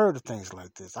heard of things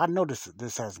like this. I know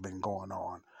this has been going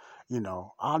on. You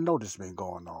know, I know this has been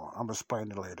going on. I'm going to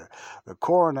explain it later. The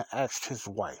coroner asked his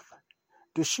wife,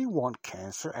 did she want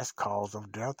cancer as cause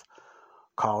of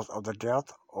the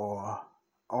death, or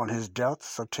on his death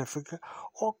certificate,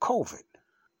 or COVID?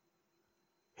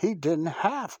 he didn't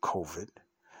have COVID.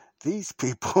 These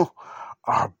people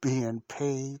are being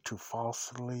paid to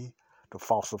falsify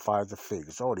the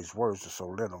figures. Oh, these words are so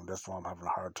little, that's why I'm having a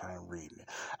hard time reading it.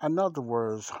 In other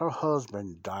words, her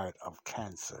husband died of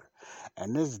cancer,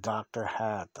 and this doctor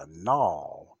had the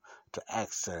gall to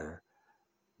ask her,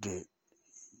 did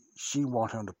she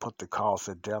want him to put the cause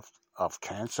of death of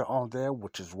cancer on there,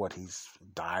 which is what he's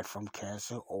died from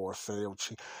cancer, or say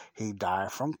he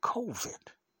died from COVID.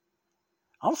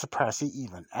 I'm surprised he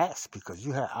even asked, because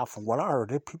from what I heard,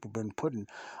 people been putting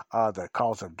the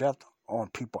cause of death on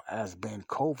people as being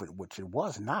COVID, which it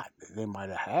was not. They might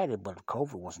have had it, but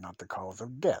COVID was not the cause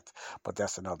of death. But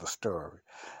that's another story.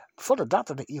 For the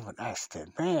doctor to even ask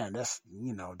that, man,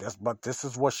 but this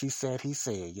is what she said, he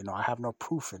said, I have no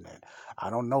proof in it. I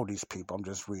don't know these people. I'm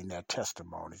just reading their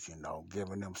testimonies,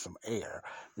 giving them some air,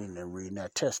 reading their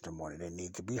testimony. They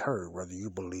need to be heard, whether you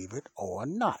believe it or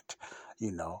not.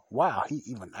 Wow, he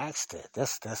even asked that.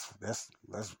 That's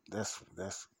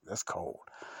cold.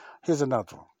 Here's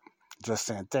another one. Just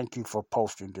saying, thank you for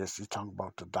posting this. You're talking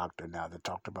about the doctor now. They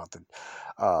talked about the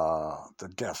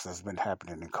deaths that's been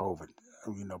happening in COVID,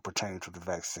 pertaining to the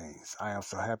vaccines. I am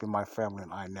so happy my family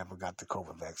and I never got the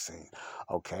COVID vaccine.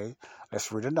 Okay,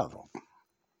 let's read another one.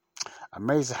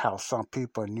 Amazing how some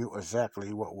people knew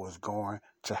exactly what was going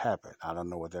to happen. I don't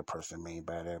know what that person means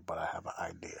by that, but I have an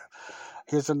idea.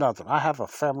 Here's another one. I have a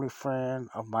family friend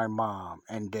of my mom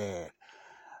and dad.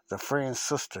 The friend's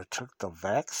sister took the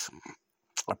vax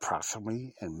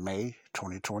approximately in May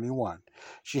 2021.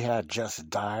 She had just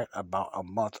died about a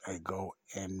month ago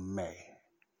in May.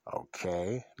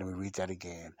 Okay, let me read that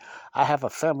again. I have a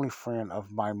family friend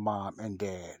of my mom and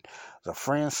dad. The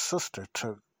friend's sister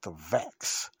took the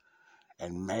vax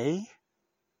in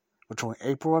between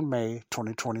April and May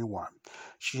 2021.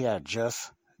 She had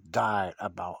just died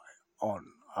about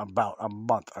a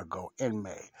month ago in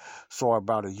May. So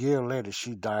about a year later,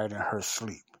 she died in her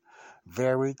sleep.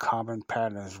 Very common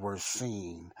patterns were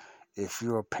seen if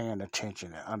you're paying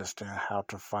attention and understand how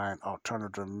to find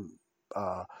alternative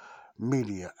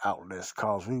media outlets,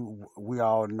 because we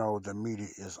all know the media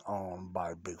is owned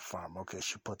by Big Pharma. Okay,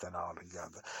 she put that all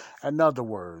together. In other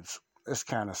words, this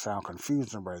kind of sound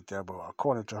confusing right there, but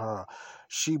according to her,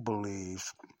 she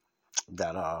believes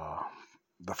that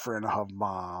the friend of her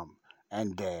mom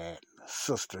and dad,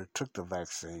 sister, took the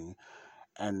vaccine,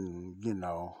 and in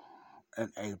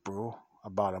April,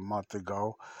 about a month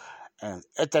ago. And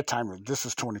at that time, this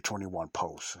is 2021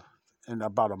 post. And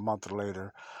about a month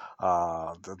later,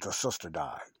 the sister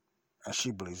died. And she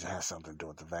believes it has something to do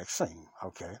with the vaccine.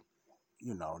 Okay.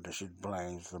 That she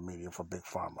blames the media for Big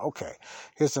Pharma. Okay.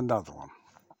 Here's another one.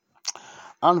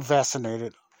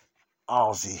 Unvaccinated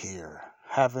Aussie here,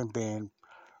 having been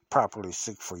properly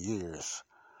sick for years.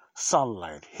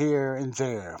 Sunlight here and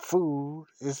there. Food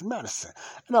is medicine.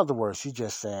 In other words, he's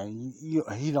just saying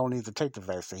he don't need to take the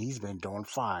vaccine. He's been doing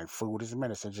fine. Food is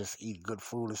medicine. Just eat good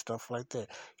food and stuff like that.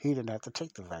 He didn't have to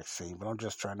take the vaccine. But I'm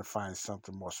just trying to find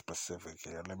something more specific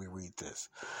here. Let me read this.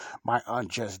 My aunt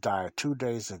just died 2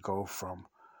 days ago from,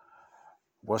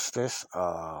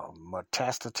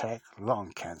 metastatic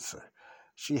lung cancer.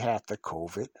 She had the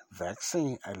COVID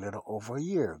vaccine a little over a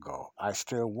year ago. I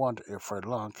still wonder if her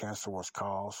lung cancer was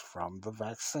caused from the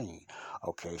vaccine.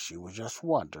 Okay, she was just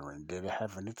wondering, did it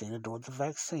have anything to do with the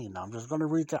vaccine? Now, I'm just going to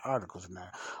read the articles now.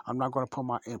 I'm not going to put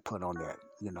my input on that,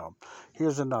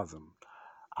 Here's another one.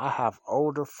 I have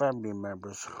older family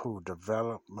members who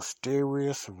develop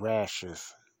mysterious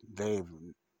rashes they've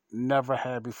never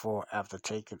had before after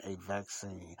taking a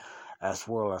vaccine, as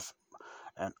well as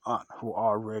an aunt who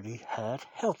already had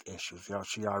health issues.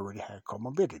 She already had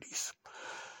comorbidities.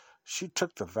 She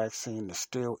took the vaccine and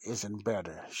still isn't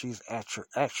better. She's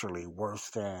actually worse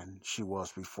than she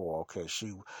was before. Okay,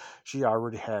 she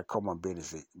already had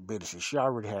comorbidity. She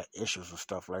already had issues and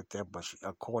stuff like that, but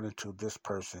according to this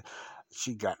person,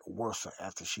 she got worse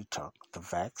after she took the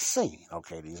vaccine.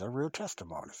 Okay, these are real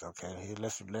testimonies. Okay, here,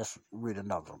 let's read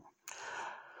another one.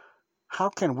 How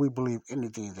can we believe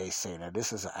anything they say? Now,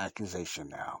 this is an accusation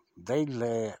now. They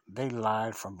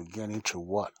lied from beginning to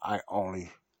what I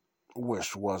only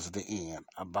wish was the end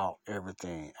about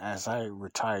everything. As I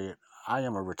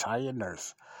am a retired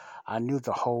nurse. I knew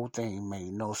the whole thing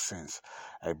made no sense.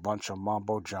 A bunch of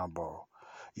mumbo jumbo.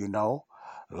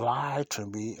 Lie to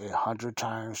me 100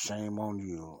 times, shame on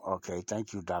you. Okay,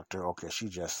 thank you, doctor. Okay, she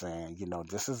just saying,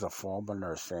 this is a former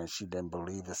nurse saying she didn't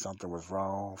believe that something was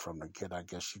wrong from the get. I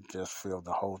guess she just felt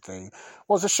the whole thing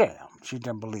was a sham. She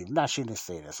didn't believe. Now, she didn't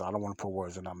say that, so I don't want to put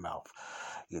words in her mouth.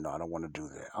 I don't want to do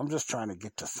that. I'm just trying to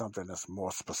get to something that's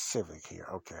more specific here.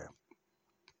 Okay.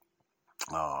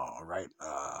 All right.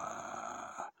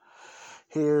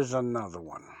 Here's another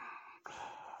one.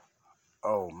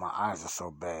 Oh, my eyes are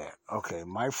so bad. Okay,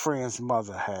 my friend's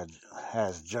mother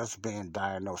has just been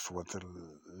diagnosed with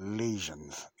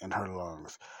lesions in her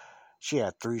lungs. She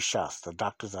had 3 shots. The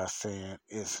doctors are saying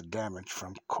it's damage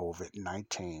from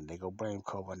COVID-19. They go blame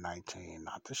COVID-19,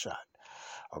 not the shot.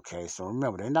 Okay, so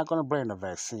remember, they're not going to blame the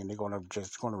vaccine. They're going to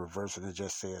reverse it and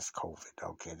just say it's COVID.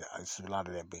 Okay, there's a lot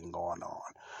of that been going on.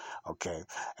 Okay,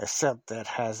 except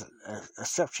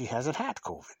she hasn't had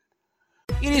COVID.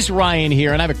 It is Ryan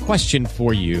here, and I have a question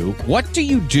for you. What do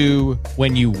you do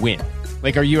when you win?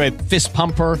 Like, are you a fist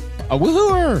pumper, a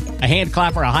woohooer, a hand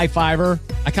clapper, a high fiver?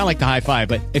 I kind of like the high five,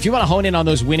 but if you want to hone in on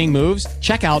those winning moves,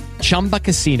 check out Chumba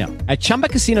Casino. At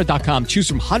ChumbaCasino.com, choose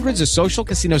from hundreds of social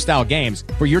casino-style games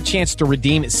for your chance to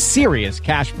redeem serious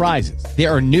cash prizes.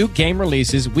 There are new game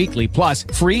releases weekly, plus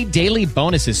free daily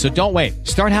bonuses, so don't wait.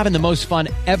 Start having the most fun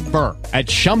ever at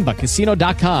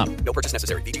ChumbaCasino.com. No purchase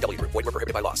necessary. VGW Group. Void where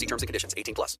prohibited by law. See terms and conditions.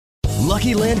 18+.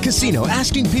 Lucky Land Casino,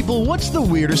 asking people, what's the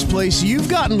weirdest place you've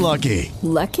gotten lucky?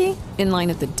 Lucky? In line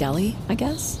at the deli, I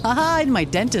guess? Aha, in my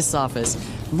dentist's office.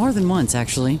 More than once,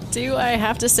 actually. Do I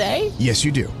have to say? Yes,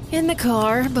 you do. In the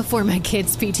car before my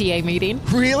kids' PTA meeting.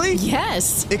 Really?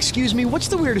 Yes. Excuse me, what's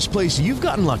the weirdest place you've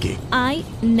gotten lucky? I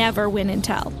never win and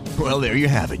tell. Well, there you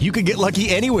have it. You can get lucky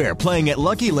anywhere, playing at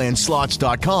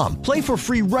LuckyLandSlots.com. Play for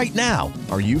free right now.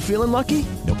 Are you feeling lucky?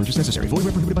 No purchase necessary. Void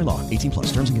where prohibited by law.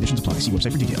 18+. Terms and conditions apply. See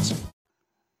website for details.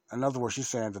 In other words, she's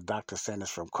saying the doctor's saying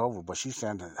it's from COVID, but she's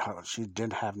saying that she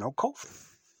didn't have no COVID.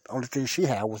 The only thing she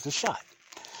had was the shot.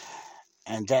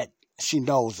 And that she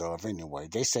knows of anyway.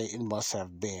 They say it must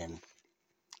have been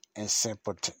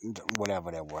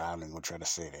whatever that word. I don't even try to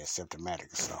say that.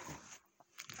 Symptomatic or something.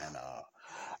 And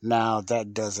now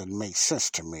that doesn't make sense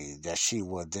to me that she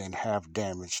would then have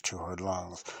damage to her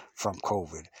lungs from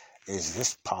COVID. Is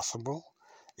this possible?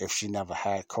 If she never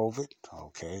had COVID?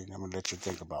 Okay, I'm going to let you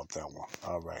think about that one.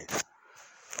 All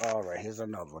right, here's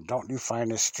another one. Don't you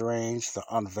find it strange the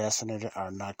unvaccinated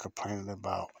are not complaining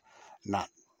about not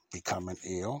becoming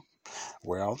ill?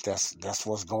 Well, that's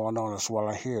what's going on as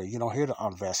well. You don't hear the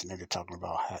unvaccinated talking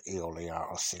about how ill they are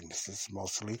or sickness. It's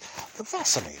mostly the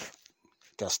vaccinated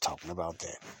that's talking about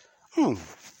that.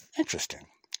 Interesting.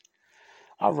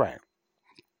 All right.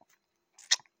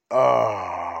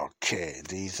 Okay,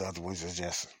 these other ones are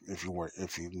just if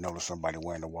you notice somebody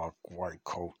wearing a white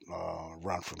coat,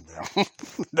 run from them.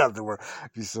 In other words,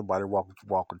 if you see somebody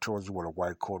walking towards you with a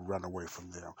white coat, run away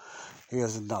from them.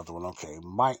 Here's another one. Okay,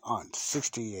 my aunt,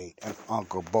 68, and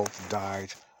uncle both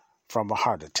died from a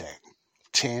heart attack,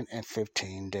 10 and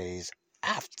 15 days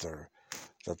after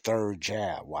the 3rd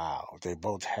jab. Wow, they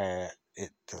both had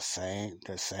it the same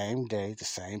day, the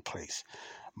same place.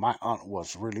 My aunt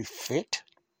was really fit.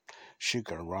 She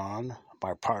could run.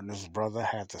 My partner's brother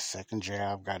had the 2nd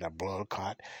jab, got a blood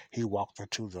clot. He walked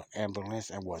into the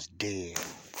ambulance and was dead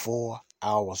 4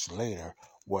 hours later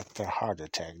with the heart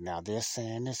attack. Now, they're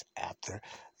saying this after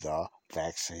the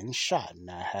vaccine shot.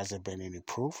 Now, has there been any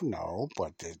proof? No,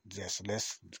 but just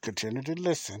let's continue to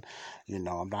listen.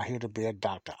 I'm not here to be a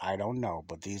doctor. I don't know,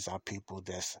 but these are people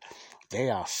they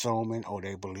are assuming or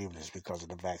they believe this because of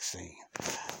the vaccine.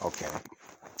 Okay.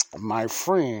 My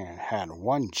friend had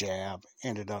 1 jab,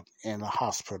 ended up in the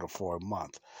hospital for a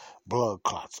month. Blood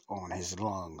clots on his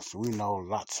lungs. We know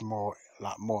lot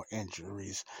more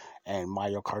injuries and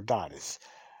myocarditis.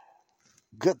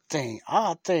 Good thing,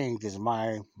 odd thing is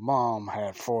my mom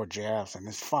had 4 jabs and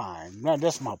it's fine. Now,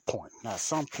 that's my point. Now,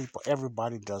 some people,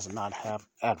 everybody does not have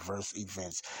adverse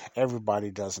events.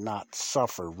 Everybody does not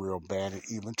suffer real bad and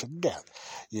even to death,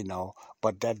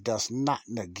 but that does not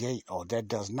negate or that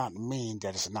does not mean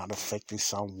that it's not affecting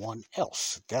someone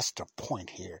else. That's the point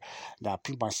here. Now,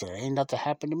 people might say, ain't nothing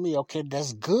happened to me. Okay,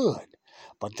 that's good.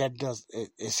 But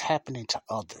it's happening to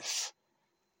others.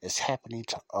 It's happening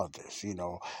to others,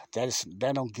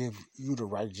 That don't give you the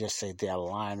right to just say they're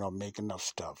lying or making up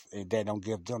stuff. That don't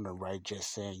give them the right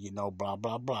just saying, blah,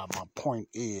 blah, blah. My point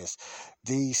is,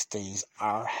 these things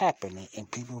are happening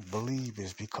and people believe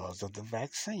it's because of the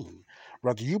vaccine.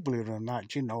 Whether you believe it or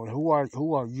not, who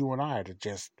are you and I to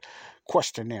just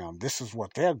question them? This is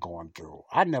what they're going through.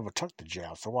 I never took the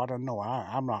jab, so I don't know.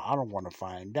 I don't want to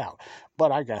find out.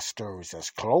 But I got stories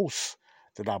that's close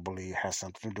that I believe has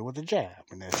something to do with the jab.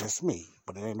 And that's just me.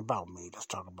 But it ain't about me. Let's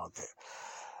talk about that.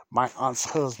 My aunt's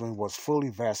husband was fully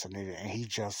vaccinated and he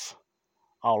just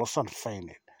all of a sudden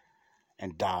fainted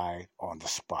and died on the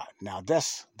spot. Now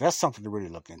that's something to really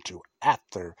look into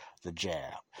after the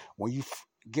jab. When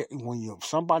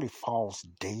somebody falls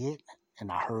dead,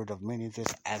 and I heard of many of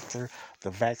this after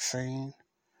the vaccine,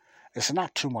 it's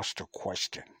not too much to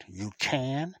question. You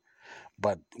can,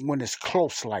 But when it's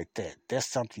close like that, that's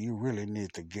something you really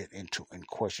need to get into and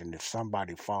question. If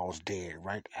somebody falls dead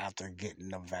right after getting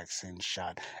the vaccine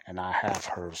shot, and I have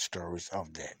heard stories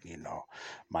of that,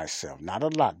 myself. Not a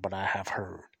lot, but I have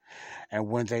heard. And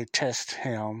when they test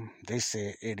him, they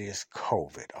said it is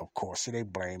COVID. Of course, they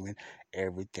blaming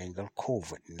everything of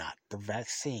COVID, not the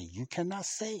vaccine. You cannot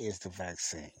say it's the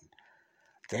vaccine.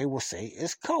 They will say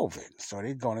it's COVID. So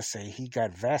they're going to say he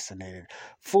got vaccinated,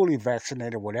 fully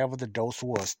vaccinated, whatever the dose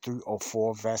was, 3 or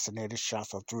 4 vaccinated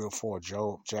shots or 3 or 4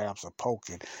 jabs or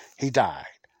poking. He died.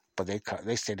 But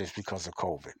they said it's because of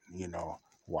COVID,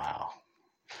 Wow.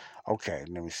 Okay,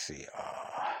 let me see.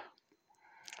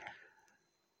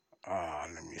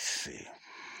 Let me see.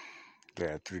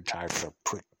 There are 3 types of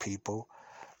people: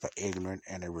 the ignorant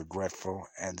and the regretful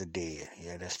and the dead.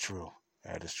 Yeah, that's true.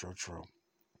 That is true.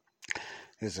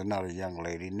 Here's another young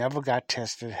lady. Never got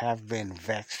tested, have been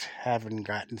vexed, haven't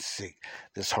gotten sick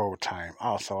this whole time.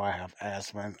 Also, I have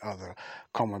asthma and other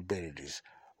comorbidities.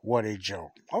 What a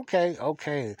joke.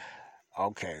 Okay.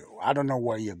 I don't know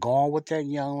where you're going with that,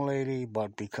 young lady,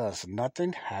 but because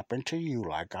nothing happened to you,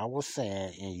 like I was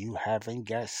saying, and you haven't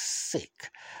got sick,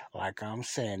 like I'm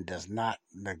saying, does not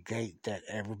negate that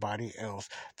everybody else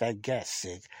that got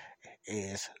sick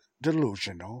is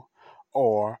delusional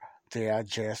or they are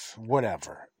just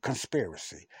whatever,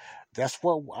 conspiracy. That's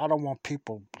what I don't want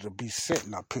people to be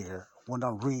sitting up here when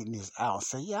I'm reading this out and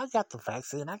say, yeah, I got the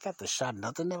vaccine, I got the shot,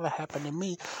 nothing ever happened to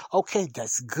me. Okay,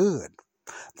 that's good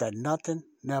that nothing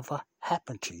never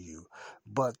happened to you.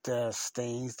 But there's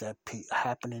things that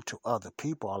happening to other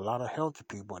people, a lot of healthy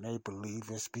people, and they believe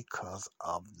it's because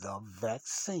of the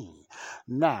vaccine.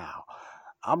 Now,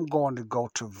 I'm going to go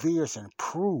to Vears and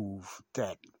prove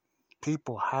that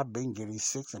people have been getting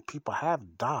sick and people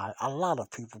have died, a lot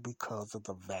of people, because of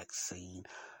the vaccine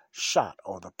shot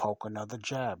or the poking or the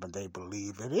jab, and they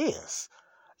believe it is,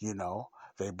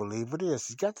 They believe it is.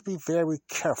 You got to be very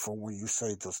careful when you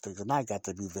say those things, and I got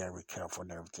to be very careful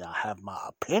and everything. I have my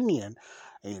opinion,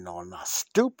 I'm not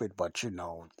stupid, but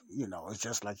it's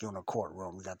just like you're in a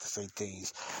courtroom. You got to say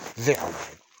things their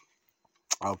way.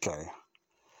 Okay.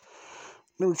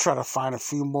 Let me try to find a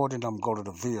few more, then I'm going to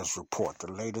the Vears report,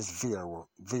 the latest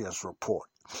Vears report.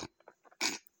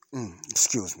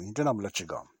 Excuse me. Then I'm going to let you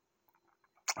go.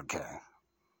 Okay.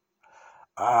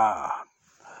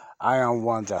 I am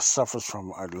one that suffers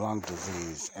from a lung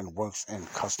disease and works in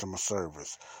customer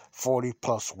service. 40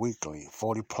 plus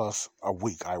a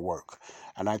week I work.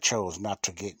 And I chose not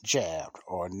to get jabbed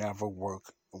or never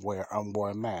wear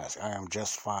a mask. I am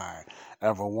just fine.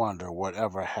 Ever wonder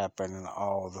whatever happened in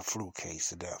all the flu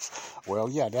case deaths? Well,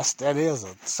 yeah, that is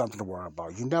something to worry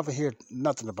about. You never hear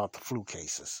nothing about the flu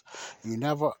cases. You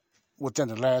never, within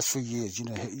the last few years,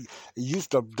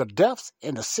 the deaths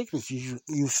and the sickness you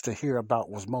used to hear about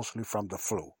was mostly from the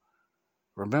flu.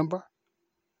 Remember?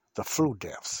 The flu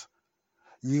deaths.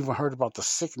 You even heard about the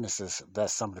sicknesses that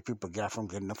some of the people got from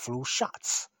getting the flu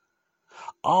shots.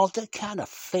 All that kind of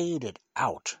faded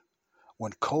out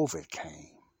when COVID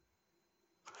came.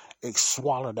 It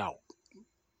swallowed out.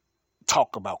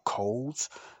 Talk about colds,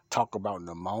 talk about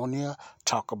pneumonia,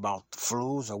 talk about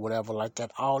flus or whatever like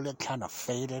that. All that kind of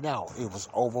faded out. It was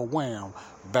overwhelmed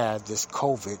by this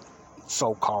COVID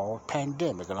so-called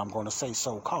pandemic. And I'm going to say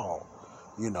so-called,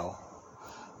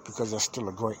 because there's still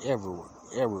a gray area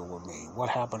with me. What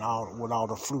happened with all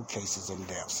the flu cases and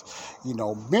deaths?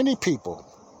 Many people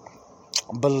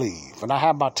believe, and I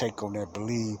have my take on that,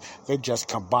 believe they just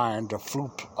combined the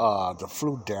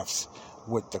flu deaths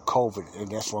with the COVID, and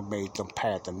that's what made them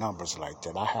pad the numbers like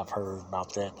that. I have heard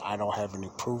about that. I don't have any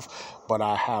proof, but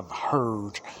I have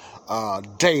heard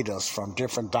data from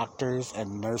different doctors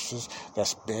and nurses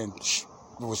that's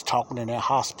was talking in their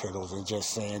hospitals and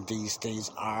just saying these things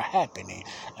are happening,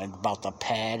 and about the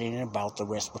padding, and about the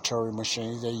respiratory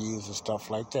machines they use and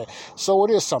stuff like that. So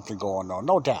it is something going on,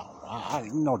 no doubt.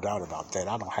 No doubt about that.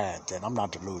 I don't have that. I'm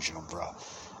not delusional, bro.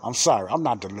 I'm sorry. I'm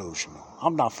not delusional.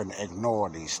 I'm not finna ignore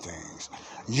these things.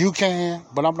 You can,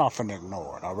 but I'm not finna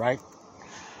ignore it, all right?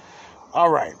 All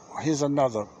right. Here's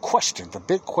another question. The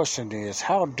big question is,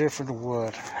 how different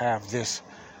would have this,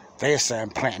 they're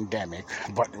saying pandemic,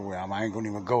 but I ain't going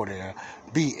to even go there,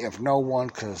 be if no one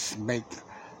could make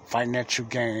financial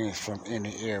gains from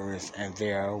any areas and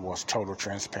there was total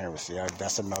transparency?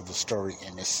 That's another story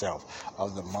in itself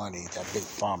of the money that Big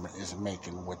Pharma is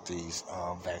making with these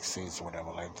vaccines or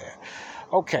whatever like that.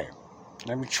 Okay,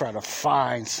 let me try to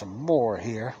find some more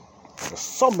here. There's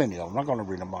so many of them. I'm not going to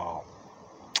read them all.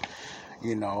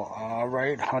 All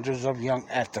right, hundreds of young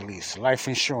athletes, life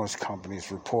insurance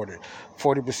companies reported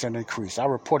 40% increase. I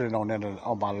reported on that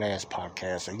on my last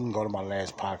podcast, so you can go to my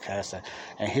last podcast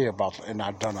and hear about it. And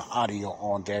I've done an audio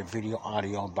on that, video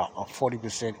audio about a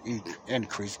 40%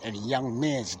 increase in young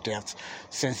men's deaths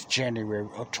since January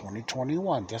of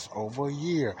 2021. That's over a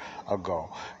year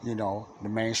ago. The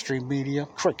mainstream media,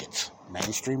 crickets.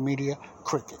 Mainstream media,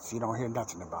 crickets. You don't hear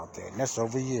nothing about that. And that's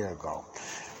over a year ago.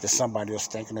 There's somebody else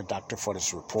thanking the doctor for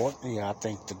this report. Yeah, I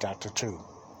thank the doctor too.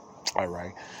 All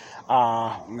right.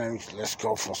 Let's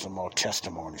go for some more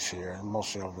testimonies here.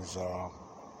 Most of it is, all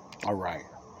right.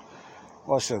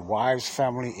 Well, it said, wives'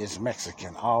 family is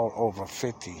Mexican, all over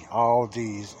 50, all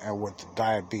these and with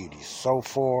diabetes. So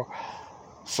for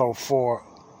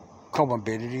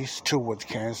comorbidities, 2 with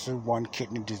cancer, 1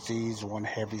 kidney disease, 1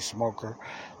 heavy smoker,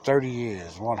 30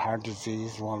 years, 1 heart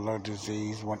disease, 1 lung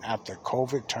disease. When after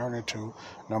COVID turned into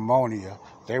pneumonia,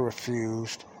 they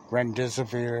refused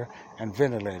remdesivir and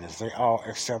ventilators. They all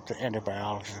accept the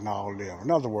antibiotics and all live.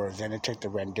 In other words, they didn't take the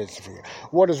remdesivir.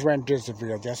 What is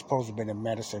remdesivir? That's supposed to be the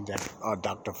medicine that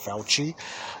Dr. Fauci,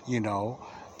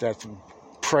 that's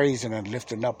praising and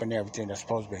lifting up and everything that's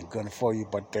supposed to be good for you,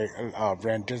 but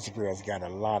remdesivir has got a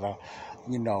lot of,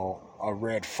 a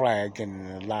red flag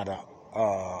and a lot of,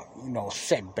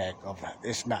 setback of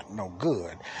it's not no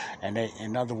good. And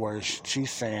in other words,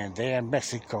 she's saying they're in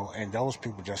Mexico and those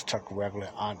people just took regular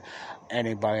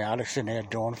antibiotics and they're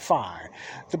doing fine.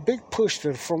 The big push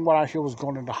from what I hear was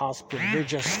going to the hospital, they're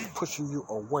just pushing you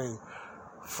away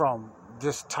from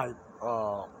this type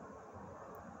of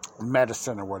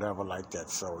medicine or whatever like that.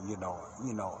 So,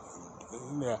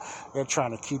 they're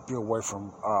trying to keep you away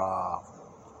from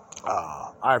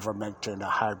ivermectin,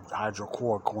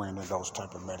 hydrochloroquine, and those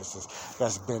type of medicines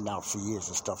that's been out for years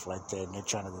and stuff like that. And they're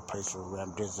trying to replace it with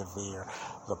remdesivir,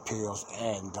 the pills,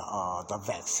 and the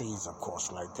vaccines, of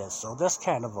course, like that. So that's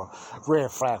kind of a red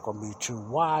flag for me too.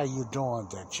 Why are you doing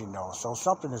that? So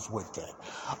something is with that.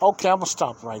 Okay, I'm gonna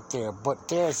stop right there. But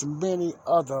there's many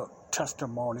other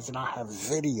testimonies, and I have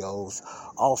videos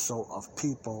also of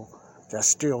people that's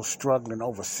still struggling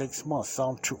over 6 months,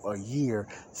 some to a year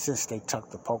since they took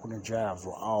the poking and jabs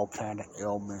with all kind of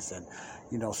ailments. And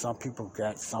some people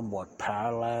got somewhat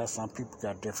paralyzed, some people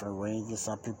got different ranges,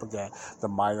 some people got the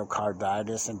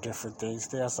myocarditis and different things.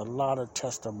 There's a lot of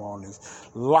testimonies,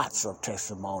 lots of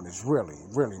testimonies, really,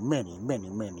 really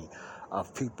many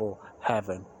of people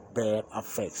having bad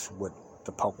effects with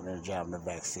the poking and jabbing the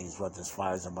vaccines, whether it's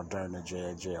Pfizer, Moderna,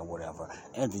 J&J, or whatever,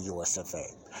 and the USFA.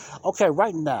 Okay,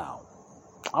 right now,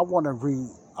 I want to read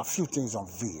a few things on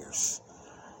Vears.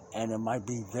 And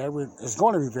it's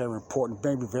going to be very important,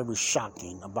 maybe very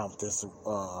shocking about this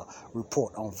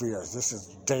report on Vears. This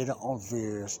is data on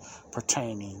Vears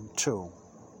pertaining to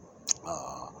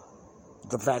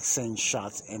the vaccine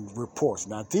shots and reports.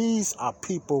 Now, these are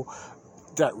people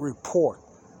that report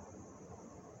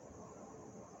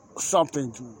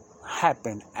something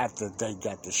happened after they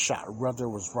got the shot, whether it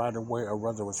was right away or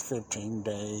whether it was 15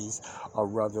 days or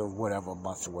whether whatever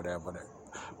months or whatever,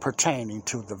 pertaining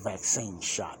to the vaccine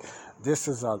shot. This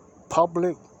is a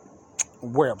public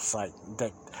website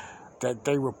that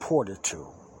they reported to.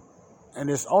 And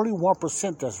there's only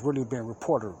 1% that's really been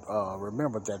reported.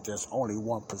 Remember that there's only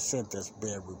 1% that's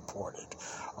been reported.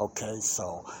 Okay,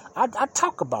 so I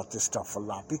talk about this stuff a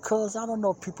lot because I don't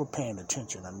know if people paying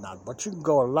attention or not. But you can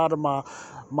go, a lot of my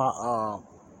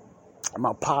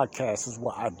podcast is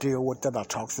what I deal with that. I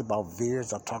talks about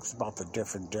Vears, I talks about the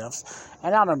different deaths,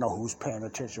 and I don't know who's paying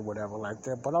attention, whatever like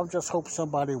that, but I just hope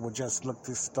somebody will just look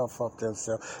this stuff up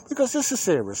themselves, because this is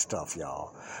serious stuff,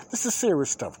 y'all. This is serious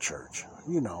stuff, church.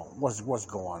 What's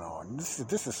going on.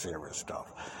 This is serious stuff.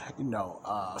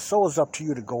 So it's up to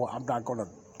you to go. I'm not going to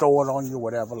throw it on you,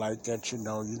 whatever like that.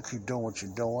 You keep doing what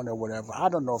you're doing or whatever. I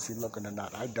don't know if you're looking or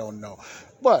not. I don't know.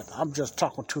 But I'm just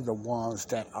talking to the ones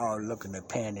that are looking and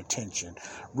paying attention.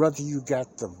 Whether you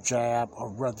got the jab or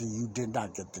whether you did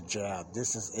not get the jab,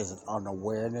 this is an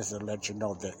awareness to let you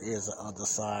know there is an other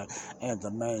side, and the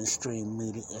mainstream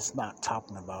media is not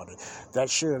talking about it. That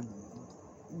should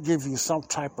give you some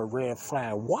type of red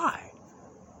flag. Why?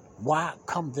 Why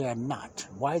come they're not?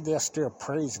 Why they're still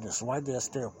praising this? Why they're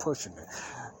still pushing it?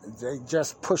 They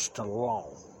just pushed a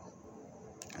law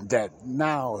that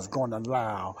now is going to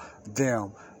allow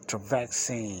them to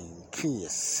vaccine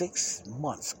kids 6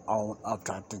 months on up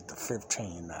to, I think, the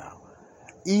 15 now.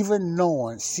 Even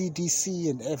knowing CDC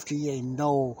and FDA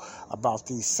know about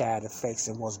these side effects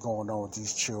and what's going on with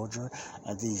these children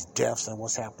and these deaths and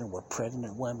what's happening with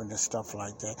pregnant women and stuff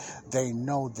like that, they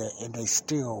know that, and they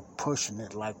still pushing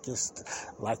it like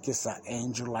it's an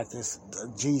angel, like it's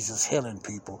Jesus healing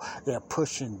people. They're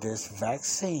pushing this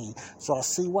vaccine. So I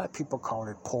see why people call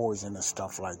it poison and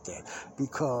stuff like that,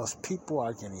 because people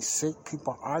are getting sick,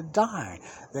 people are dying.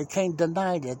 They can't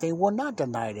deny that. They will not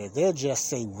deny that. They'll just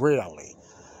say rarely.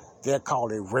 They'll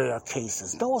call it rare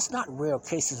cases. No, it's not rare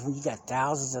cases when you got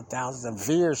thousands and thousands of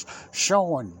Vears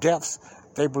showing deaths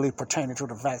they believe pertaining to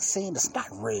the vaccine. It's not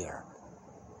rare.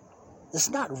 It's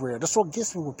not rare. That's what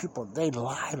gets me with people. They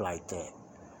lie like that.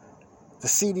 The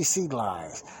CDC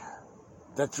lies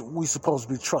that we supposed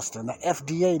to be trusting. The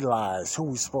FDA lies, who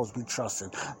we supposed to be trusting.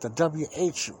 The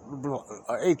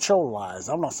WHO lies.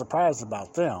 I'm not surprised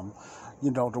about them.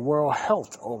 You know, the World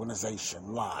Health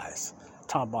Organization lies.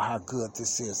 Talking about how good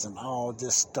this is, and all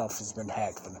this stuff has been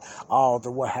happening.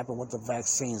 What happened with the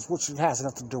vaccines, which has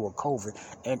nothing to do with COVID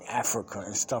in Africa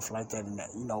and stuff like that. And that,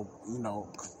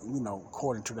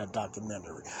 according to that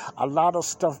documentary, a lot of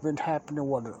stuff been happening.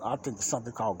 What I think is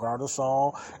something called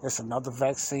Gardasil. It's another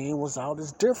vaccine was out.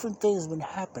 There's different things been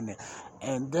happening,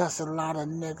 and there's a lot of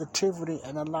negativity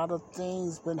and a lot of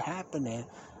things been happening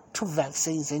to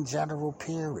vaccines in general.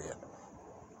 Period.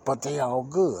 But they all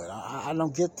good. I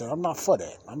don't get that. I'm not for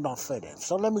that.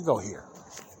 So let me go here.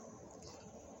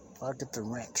 I get the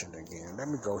ranting again. Let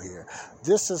me go here.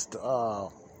 This is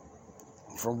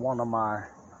from one of my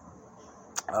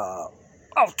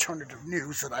alternative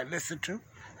news that I listen to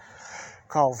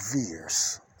called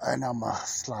Vears. And I'm going to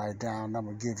slide down. I'm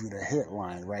going to give you the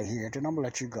headline right here. Then I'm going to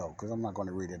let you go because I'm not going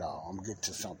to read it all. I'm going to get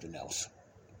to something else.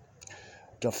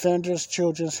 Defenders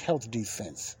Children's Health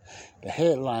Defense. The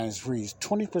headlines reads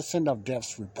 20% of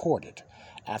deaths reported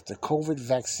after COVID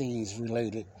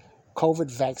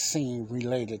vaccine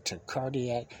related to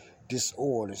cardiac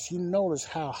disorders. You notice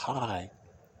how high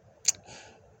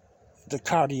the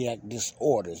cardiac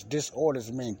disorders.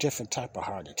 Disorders mean different type of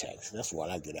heart attacks. That's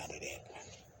what I get out of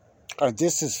that.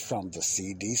 This is from the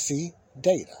CDC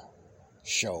data.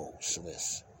 Shows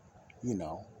this.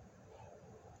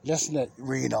 Let's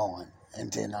read on. And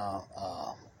then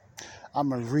I'm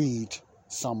going to read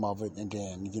some of it, and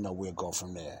then, we'll go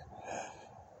from there.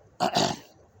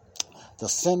 The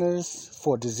Centers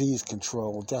for Disease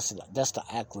Control, that's the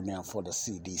acronym for the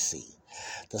CDC.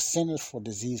 The Centers for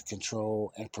Disease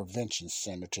Control and Prevention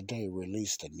Center today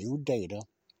released a new data,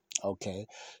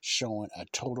 showing a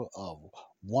total of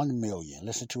 1 million,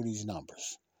 listen to these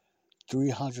numbers,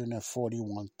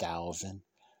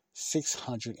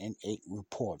 341,608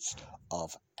 reports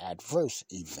of adverse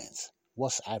events.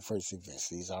 What's adverse events?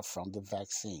 These are from the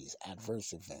vaccines.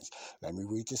 Adverse events. Let me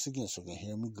read this again so you can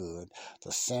hear me good.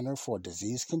 The Center for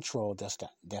Disease Control, that's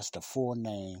the full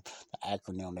name, the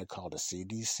acronym they call the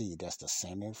CDC. That's the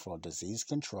Center for Disease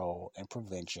Control and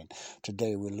Prevention.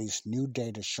 Today released new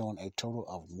data showing a total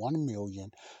of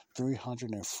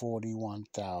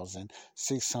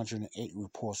 1,341,608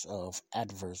 reports of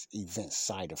adverse event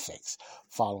side effects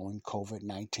following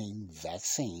COVID-19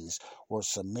 vaccines were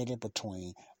submitted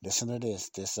between, listen to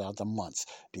this are the months,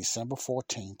 December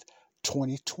 14th,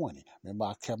 2020. Remember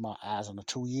I kept my eyes on the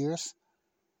 2 years?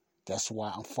 That's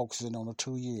why I'm focusing on the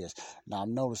 2 years. Now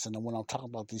I'm noticing that when I'm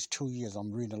talking about these 2 years,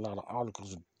 I'm reading a lot of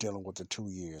articles dealing with the 2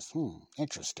 years.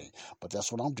 Interesting. But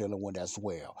that's what I'm dealing with as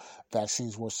well.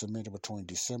 Vaccines were submitted between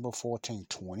December 14,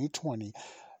 2020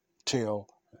 till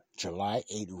July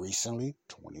 8 recently,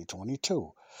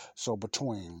 2022. So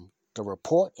between the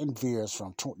report in Vears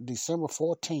from December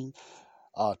 14,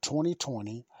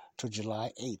 2020 to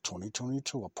July 8,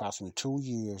 2022, approximately 2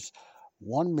 years,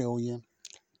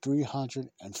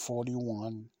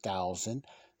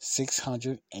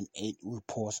 1,341,608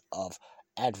 reports of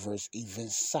adverse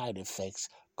event side effects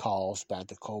caused by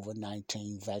the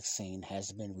COVID-19 vaccine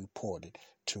has been reported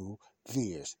to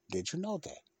Vears. Did you know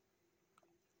that?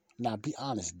 Now, be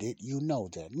honest, did you know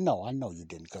that? No, I know you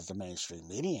didn't because the mainstream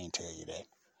media ain't tell you that.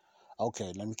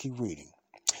 Okay, let me keep reading.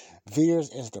 Vears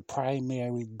is the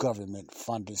primary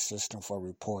government-funded system for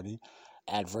reporting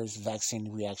adverse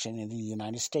vaccine reaction in the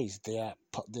United States.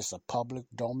 This is a public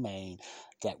domain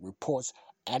that reports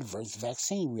adverse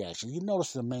vaccine reaction. You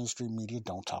notice the mainstream media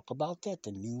don't talk about that.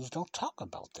 The news don't talk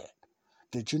about that.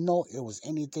 Did you know it was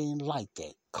anything like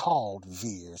that called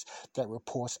Vears that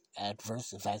reports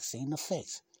adverse vaccine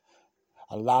effects?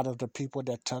 A lot of the people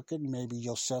that took it, maybe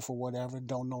yourself or whatever,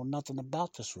 don't know nothing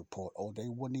about this report, or they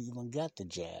wouldn't even get the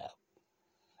jab.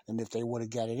 And if they would have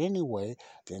got it anyway,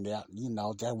 then that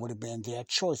would have been their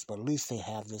choice. But at least they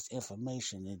have this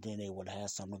information, and then they would have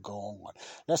something to go on.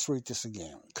 Let's read this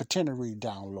again. Continue to read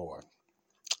down lower.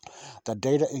 The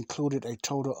data included a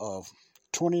total of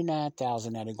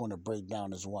 29,000. Now they're going to break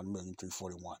down as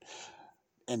 1,341,000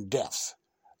 in deaths.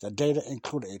 The data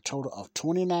included a total of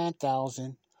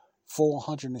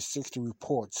 29,460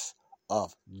 reports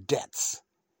of deaths.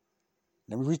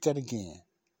 Let me read that again.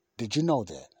 Did you know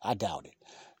that? I doubt it.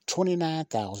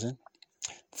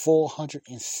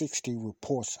 29,460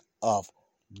 reports of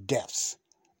deaths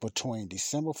between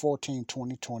December 14,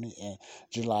 2020 and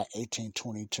July 18,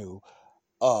 2022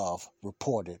 of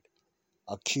reported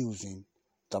accusing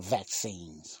the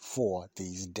vaccines for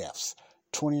these deaths.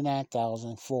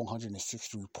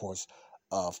 29,460 reports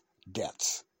of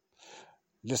deaths.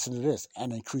 Listen to this,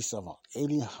 an increase of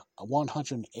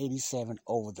 187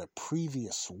 over the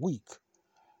previous week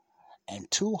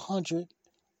and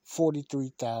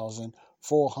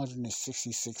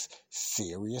 243,466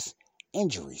 serious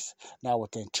injuries. Now,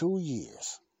 within 2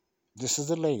 years, this is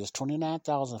the latest,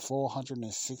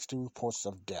 29,460 reports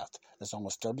of death. That's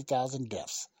almost 30,000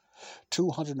 deaths.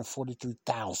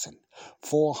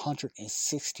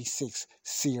 243,466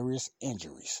 serious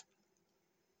injuries.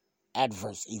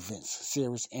 Adverse events,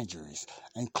 serious injuries,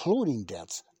 including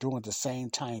deaths during the same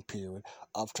time period,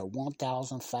 up to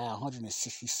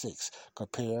 1,566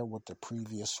 compared with the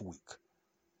previous week.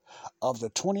 Of the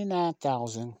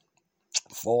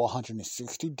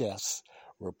 29,460 deaths,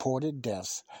 reported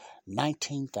deaths,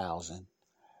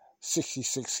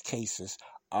 19,066 cases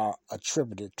are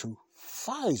attributed to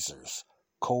Pfizer's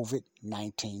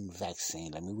COVID-19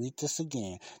 vaccine. Let me read this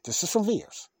again. This is from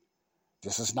Vears.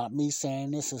 This is not me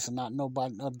saying this. This is not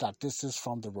nobody. This is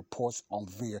from the reports on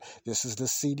Vears. This is the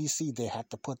CDC. They have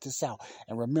to put this out.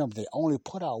 And remember, they only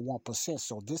put out 1%,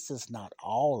 so this is not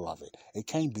all of it. It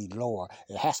can't be lower.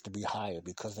 It has to be higher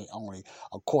because they only,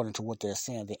 according to what they're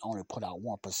saying, they only put out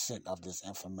 1% of this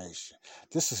information.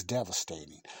 This is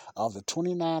devastating. Of the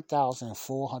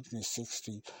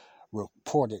 29,460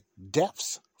 reported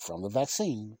deaths from the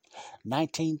vaccine,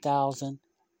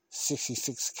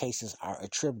 19,066 cases are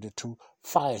attributed to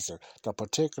Pfizer, the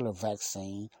particular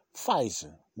vaccine,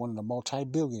 Pfizer, one of the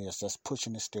multi-billionaires that's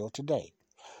pushing it still today.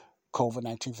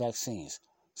 COVID-19 vaccines,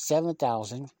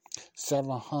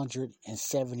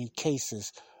 7,770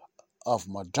 cases of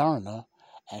Moderna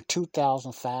and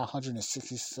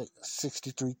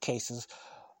 2,563 cases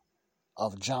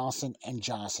of Johnson &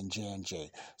 Johnson,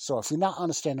 J&J. So if you're not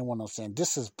understanding what I'm saying,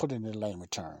 this is put in the layman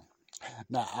term.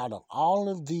 Now, out of all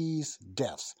of these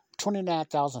deaths,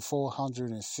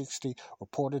 29,460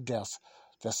 reported deaths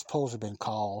that supposed to have been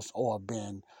caused or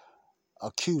been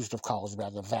accused of caused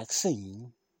by the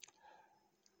vaccine,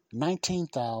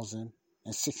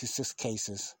 19,066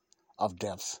 cases of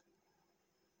deaths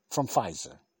from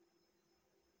Pfizer,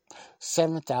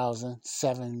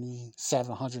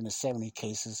 7,770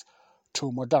 cases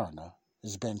to Moderna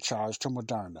has been charged to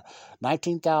Moderna,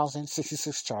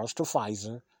 19,066 charged to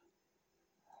Pfizer,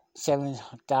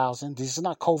 7,000. This is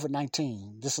not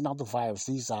COVID-19. This is not the virus.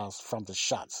 These are from the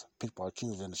shots. People are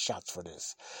accusing the shots for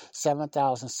this.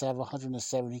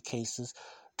 7,770 cases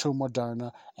to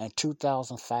Moderna and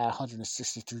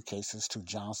 2,563 cases to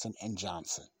Johnson &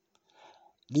 Johnson.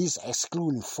 These are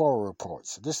excluding foreign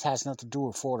reports. This has nothing to do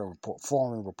with foreign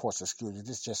reports excluded.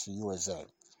 This is just the USA.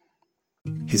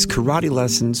 His karate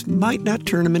lessons might not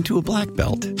turn him into a black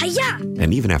belt. Hi-ya!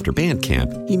 And even after band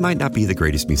camp, he might not be the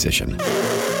greatest musician.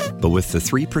 But with the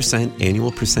 3%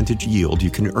 annual percentage yield you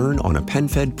can earn on a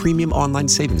PenFed premium online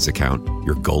savings account,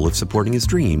 your goal of supporting his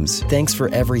dreams... Thanks for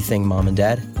everything, Mom and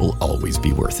Dad. ...will always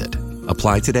be worth it.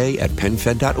 Apply today at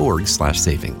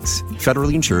PenFed.org/savings.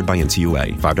 Federally insured by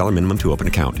NCUA. $5 minimum to open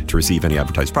account. To receive any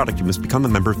advertised product, you must become a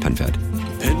member of PenFed.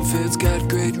 PenFed's got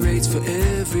great rates for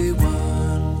everyone.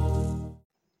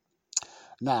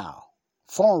 Now,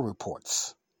 foreign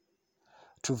reports.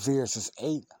 To Vears'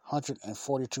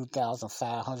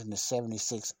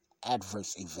 842,576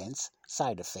 adverse events,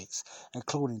 side effects,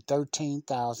 including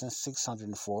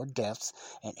 13,604 deaths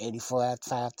and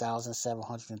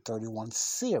 85,731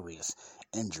 serious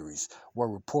injuries, were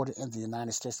reported in the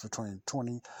United States between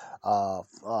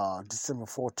December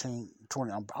 14,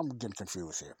 20. I'm getting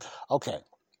confused here. Okay.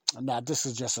 Now, this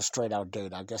is just a straight-out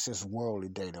data. I guess it's worldly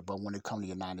data, but when it comes to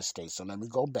the United States. So let me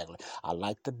go back. I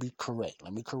like to be correct.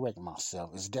 Let me correct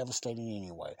myself. It's devastating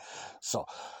anyway. So,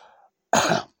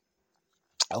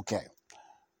 okay.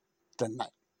 The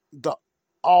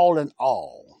all in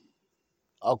all,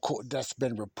 that's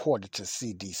been reported to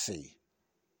CDC.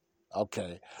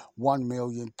 Okay.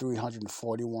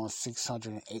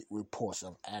 1,341,608 reports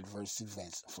of adverse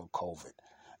events for COVID.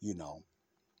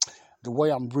 The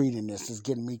way I'm reading this is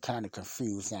getting me kind of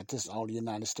confused. Now, this is all the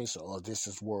United States or this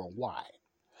is worldwide?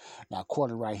 Now,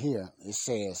 according right here, it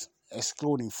says,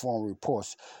 excluding foreign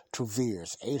reports to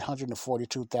Vears,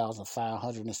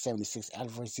 842,576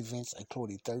 adverse events,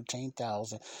 including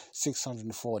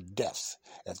 13,604 deaths.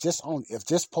 If this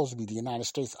supposed to be the United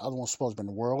States, the other one's supposed to be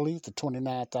worldly, the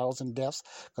 29,000 deaths,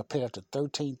 compared to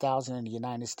 13,000 in the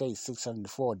United States,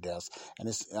 604 deaths.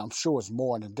 And I'm sure it's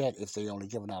more than that if they only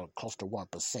given out close to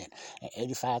 1%. And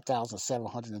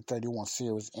 85,731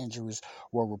 serious injuries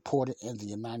were reported in the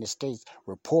United States.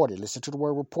 Listen to the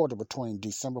word reported, between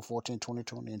December 14,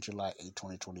 2020 and July 8,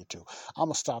 2022. I'm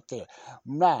going to stop there.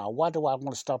 Now, why do I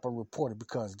want to stop and report it?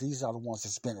 Because these are the ones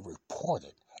that's been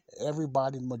reported.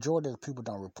 Majority of the people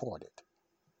don't report it.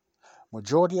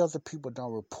 Majority of the people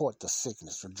don't report the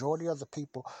sickness. Majority of the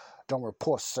people don't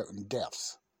report certain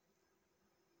deaths,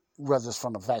 whether it's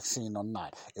from the vaccine or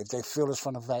not. If they feel it's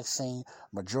from the vaccine,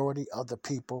 majority of the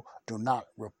people do not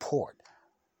report.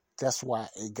 That's why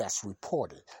it gets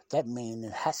reported. That means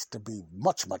it has to be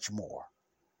much, much more.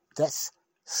 That's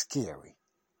scary.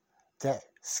 That's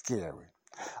scary.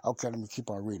 Okay, let me keep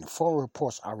on reading. Foreign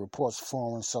reports are reports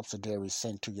foreign subsidiaries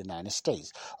sent to the United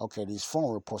States. Okay, these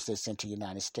foreign reports they sent to the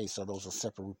United States, so those are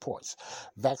separate reports.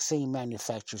 Vaccine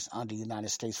manufacturers under United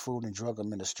States Food and Drug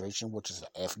Administration, which is the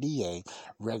FDA,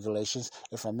 regulations.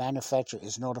 If a manufacturer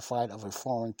is notified of a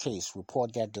foreign case,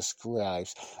 report that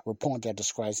describes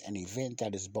an event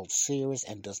that is both serious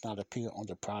and does not appear on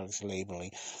the product's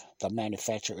labeling, the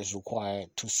manufacturer is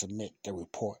required to submit the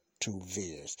report to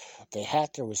Vears. They have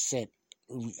to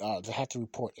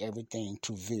report everything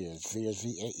to Vears,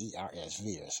 V-A-E-R-S,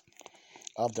 Vears.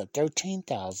 Of the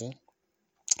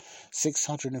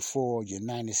 13,604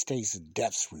 United States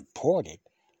deaths reported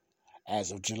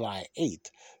as of July 8th,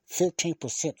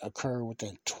 15% occurred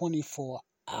within 24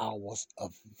 hours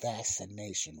of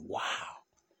vaccination. Wow.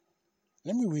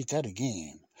 Let me read that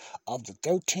again. Of the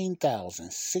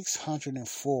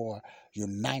 13,604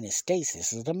 United States,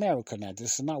 this is America now,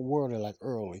 this is not worldly like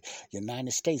early,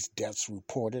 United States deaths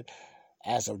reported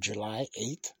as of July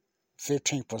 8th,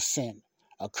 15%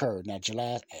 occurred. Now,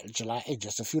 July 8th,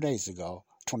 just a few days ago,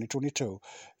 2022,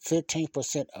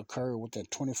 15% occurred within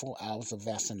 24 hours of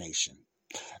vaccination.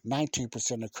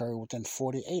 19% occurred within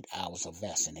 48 hours of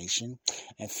vaccination,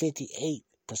 and 58%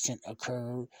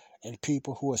 occurred in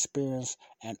people who experienced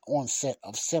an onset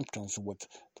of symptoms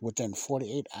within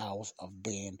 48 hours of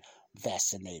being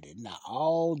vaccinated. Now,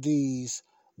 all these,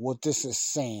 what this is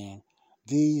saying,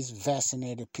 these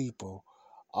vaccinated people,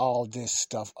 all this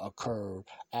stuff occurred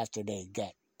after they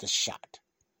got the shot.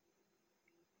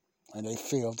 And they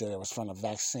feel that it was from a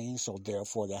vaccine, so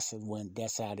therefore that's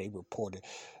how they reported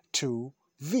to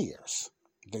Vears.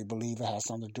 They believe it has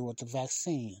something to do with the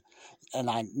vaccine. And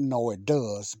I know it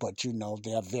does, but,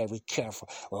 they're very careful.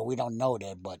 Well, we don't know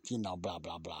that, but, blah,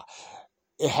 blah, blah.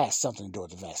 It has something to do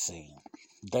with the vaccine.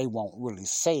 They won't really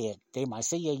say it. They might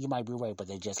say, yeah, you might be right, but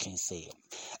they just can't say it.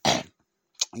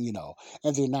 In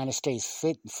the United States,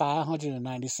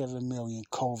 597 million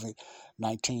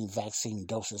COVID-19 vaccine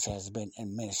doses has been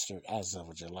administered as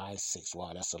of July 6th.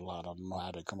 Wow, that's a lot. I don't know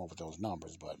how they come up with those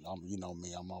numbers, but you know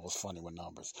me, I'm always funny with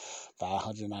numbers.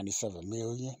 597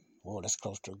 million. Well, that's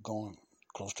close to a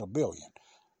billion.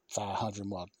 500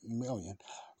 million.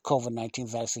 COVID-19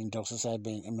 vaccine doses have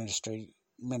been administered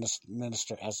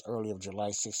as early of July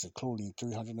 6th, including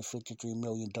 353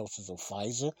 million doses of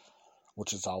Pfizer,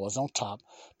 which is always on top,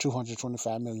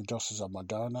 225 million doses of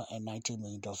Moderna, and 19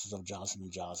 million doses of Johnson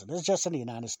 & Johnson. It's just in the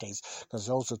United States, because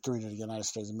those are three that the United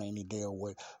States mainly deal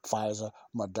with: Pfizer,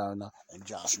 Moderna, and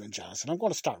Johnson & Johnson. I'm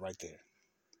going to stop right there.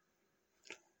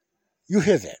 You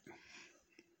hear that?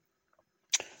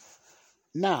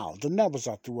 Now, the numbers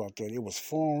are throughout there. It was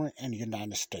foreign in the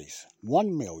United States.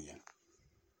 1 million.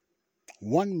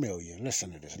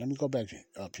 Listen to this. Let me go back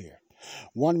up here.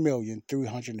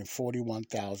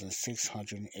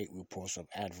 1,341,608 reports of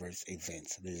adverse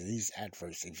events. These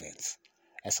adverse events.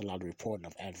 That's a lot of reporting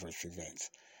of adverse events.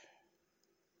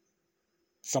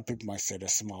 Some people might say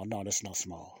that's small. No, that's not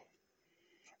small.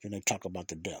 Then they talk about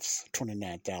the deaths.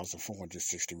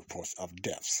 29,460 reports of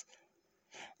deaths.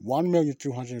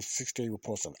 1,368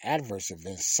 reports of adverse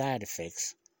events, side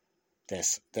effects.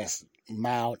 That's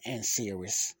mild and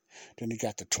serious. Then you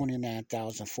got the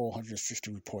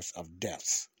 29,460 reports of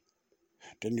deaths.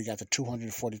 Then you got the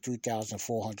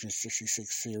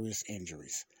 243,466 serious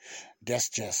injuries. That's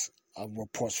just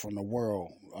reports from the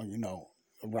world,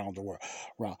 around the world,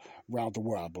 around the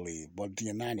world, I believe. But the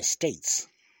United States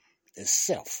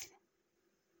itself,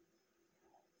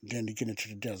 then you get into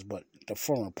the deaths, but the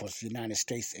foreign reports, the United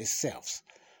States itself.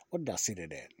 What did I see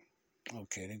that at?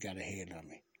 Okay, they got ahead of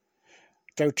me.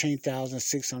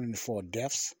 13,604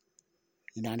 deaths.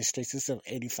 United States itself,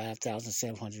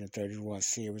 85,731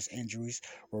 serious injuries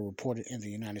were reported in the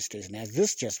United States. Now,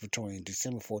 this just between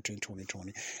December 14,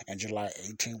 2020 and July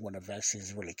 18 when the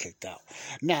vaccines really kicked out.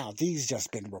 Now, these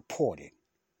just been reported.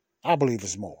 I believe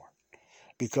it's more.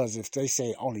 Because if they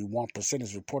say only 1%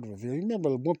 is reported of it, remember,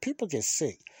 when people get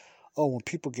sick, or when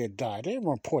people get died, they don't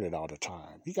report it all the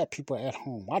time. You got people at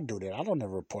home. I do that. I don't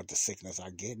ever report the sickness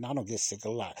I get, and I don't get sick a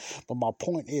lot. But my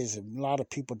point is, a lot of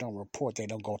people don't report. They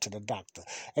don't go to the doctor.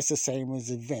 It's the same as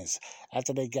events.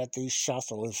 After they got these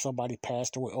shots, or if somebody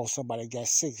passed away, or somebody got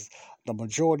sick, the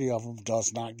majority of them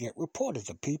does not get reported.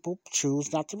 The people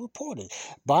choose not to report it.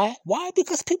 Why?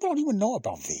 Because people don't even know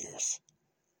about Vears.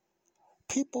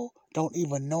 People don't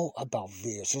even know about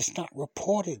Vears. It's not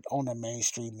reported on the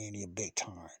mainstream media big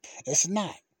time. It's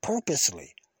not,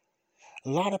 purposely. A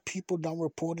lot of people don't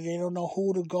report it. They don't know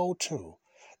who to go to.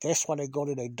 That's why they go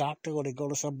to their doctor or they go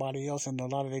to somebody else, and a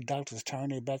lot of their doctors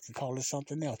turn their back and call it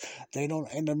something else. They don't,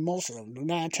 and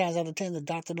 9 times out of 10, the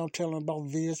doctor don't tell them about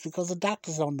Vears because the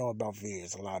doctors don't know about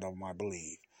Vears, a lot of them, I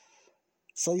believe.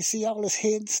 So you see all this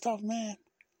hidden stuff, man?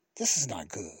 This is not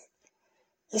good.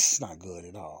 This is not good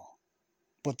at all.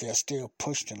 But they're still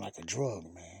pushing it like a drug,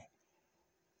 man.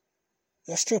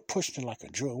 They're still pushing it like a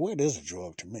drug. Well, it is a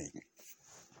drug to me.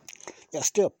 They're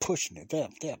still pushing it.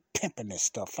 They're pimping this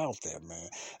stuff out there, man.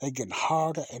 They're getting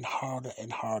harder and harder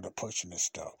and harder pushing this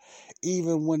stuff.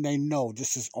 Even when they know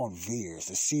this is on Vears,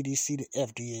 the CDC, the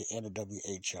FDA, and the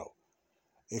WHO.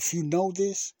 If you know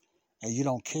this and you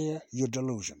don't care, you're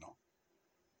delusional.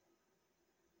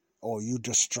 Or you're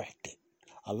distracted.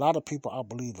 A lot of people, I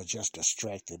believe, are just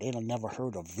distracted. They never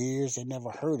heard of Vears. They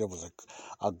never heard there was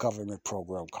a government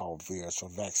program called Vears for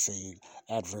vaccine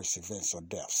adverse events or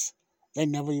deaths. They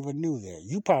never even knew that.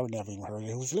 You probably never even heard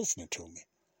it who's listening to me.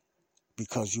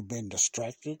 Because you've been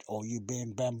distracted or you've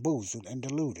been bamboozled and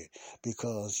deluded.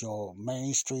 Because your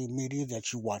mainstream media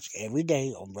that you watch every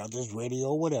day on Brothers Radio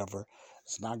or whatever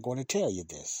is not going to tell you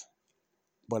this.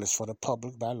 But it's for the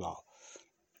public by law.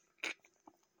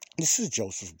 This is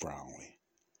Joseph Brownlee.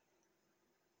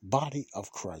 Body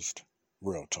of Christ,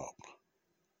 Real Talk.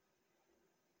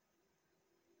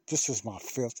 This is my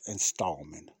 5th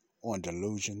installment on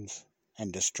Delusions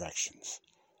and Distractions.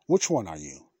 Which one are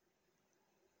you?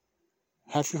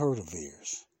 Have you heard of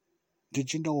Vears?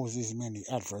 Did you know there was these many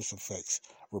adverse effects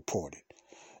reported?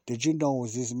 Did you know there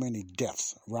was these many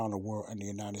deaths around the world in the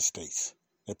United States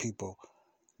that people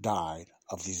died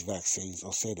of these vaccines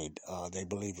or say they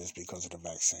believe it's because of the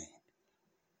vaccine?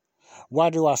 Why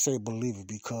do I say believe it?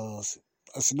 Because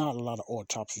it's not a lot of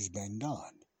autopsies being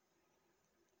done.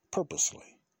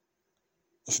 Purposely.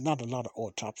 It's not a lot of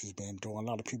autopsies being done. A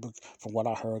lot of people, from what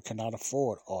I heard, cannot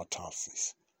afford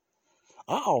autopsies.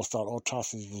 I always thought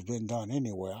autopsies was being done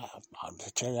anyway. I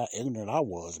to tell you how ignorant I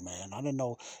was, man. I didn't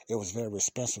know it was very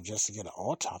expensive just to get an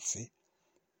autopsy.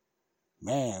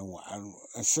 Man,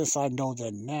 and since I know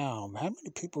that now, how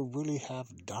many people really have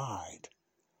died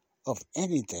of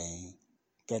anything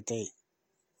that they...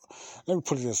 Let me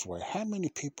put it this way. How many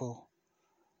people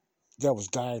that was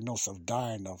diagnosed of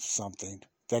dying of something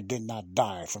that did not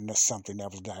die from this something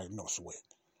that was diagnosed with?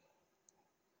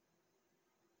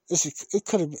 It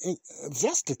could have... If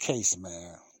that's the case,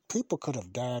 man, people could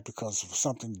have died because of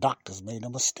something doctors made a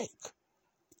mistake.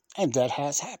 And that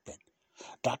has happened.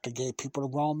 Doctor gave people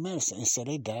the wrong medicine and said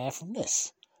they died from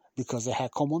this because they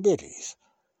had comorbidities.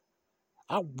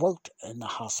 I worked in the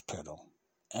hospital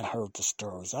and heard the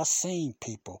stories. I seen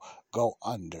people go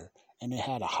under and they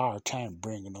had a hard time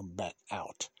bringing them back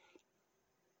out.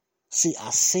 See, I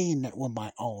seen that with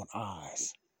my own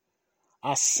eyes.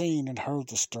 I seen and heard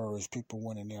the stories. People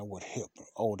went in there with hip,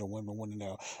 older women went in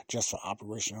there just for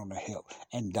operation on the hip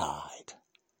and died.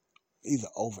 Either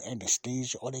over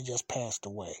anesthesia or they just passed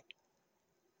away.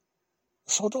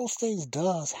 So those things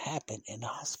does happen in the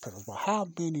hospitals. But how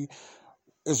many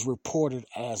is reported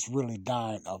as really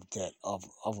dying of that, of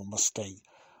a mistake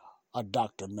a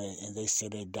doctor made and they say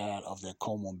they died of their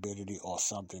comorbidity or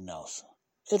something else?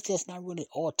 If there's not really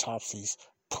autopsies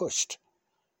pushed,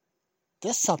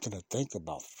 that's something to think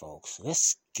about, folks.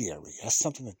 That's scary. That's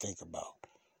something to think about.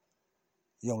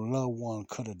 Your loved one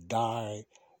could have died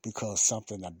because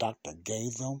something a doctor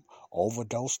gave them,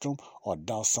 overdosed them, or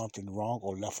done something wrong,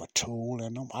 or left a tool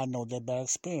in them. I know that by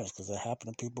experience because it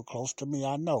happened to people close to me.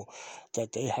 I know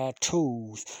that they had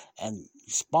tools and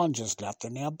sponges left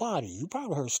in their body. You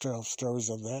probably heard stories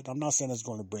of that. I'm not saying it's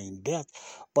going to bring death,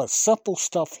 but simple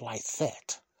stuff like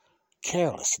that.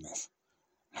 Carelessness.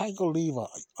 How you going to leave a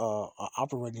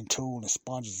operating tool and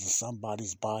sponges in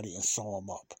somebody's body and sew them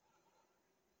up?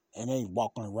 and they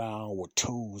walking around with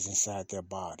tools inside their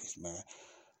bodies, man.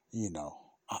 You know,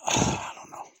 I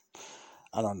don't know.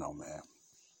 I don't know, man.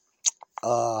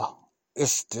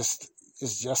 It's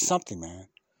just something, man.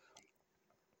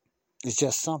 It's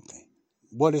just something.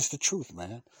 What is the truth,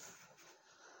 man?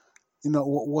 You know,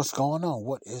 what's going on?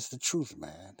 What is the truth,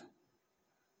 man?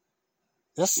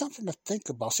 That's something to think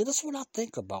about. See, that's what I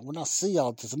think about when I see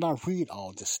all this and I read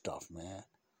all this stuff, man.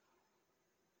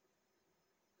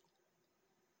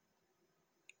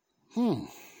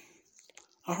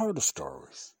 I heard the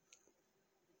stories.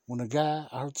 I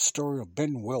heard the story of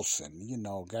Ben Wilson, you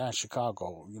know, guy in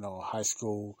Chicago, you know, high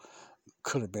school,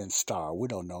 could have been star. We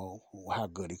don't know how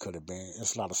good he could have been.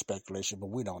 It's a lot of speculation,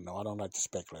 but we don't know. I don't like to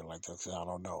speculate like that, so I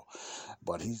don't know.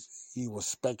 But he was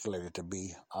speculated to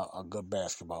be a good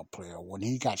basketball player. When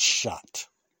he got shot,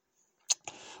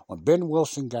 when Ben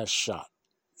Wilson got shot,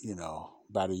 you know,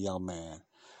 by the young man,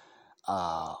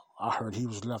 I heard he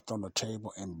was left on the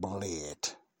table and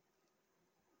bled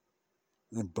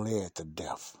to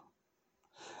death.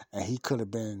 And he could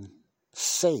have been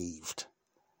saved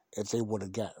if they would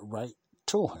have got right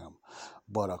to him.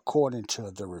 But according to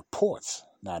the reports,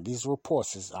 now these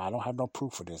reports, I don't have no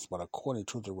proof of this, but according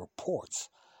to the reports,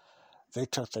 they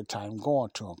took their time going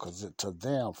to him because to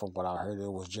them, from what I heard,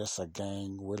 it was just a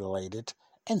gang-related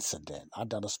incident. I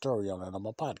done a story on it on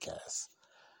my podcast.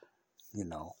 You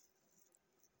know,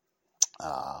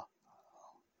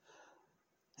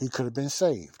 he could have been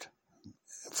saved.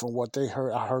 From what they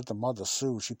heard, I heard the mother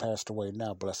sued. She passed away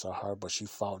now, bless her heart, but she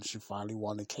fought and she finally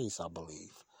won the case, I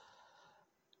believe.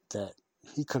 That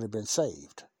he could have been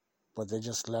saved. But they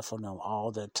just left him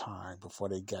all that time before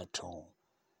they got to him.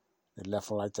 They left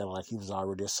him like that, like he was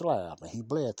already a slab, and he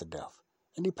bled to death.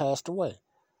 And he passed away.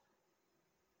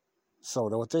 So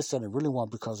what they said, it really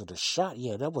wasn't because of the shot.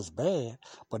 Yeah, that was bad,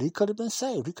 but he could have been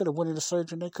saved. He could have went into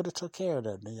surgery and they could have took care of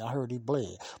that. And I heard he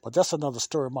bled. But that's another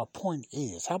story. My point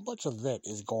is, how much of that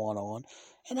is going on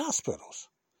in hospitals?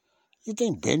 You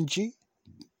think Ben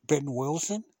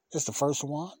Wilson is the first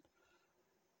one?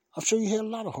 I'm sure you hear a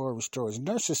lot of horror stories.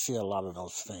 Nurses see a lot of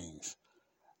those things.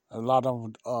 A lot of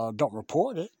them don't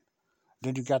report it.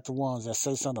 Then you got the ones that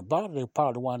say something about it. They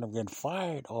probably wind up getting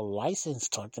fired or license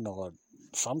taken, or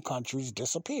some countries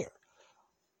disappear.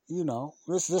 You know,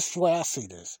 this is where I see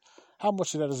this. How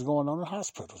much of that is going on in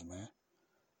hospitals, man?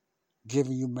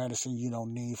 Giving you medicine you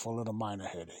don't need for a little minor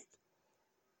headache.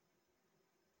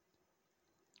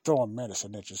 Throwing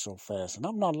medicine at you so fast. And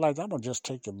I'm not like, I don't just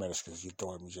take your medicine because you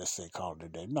throw it and just say call it a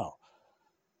day.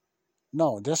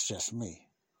 No, that's just me.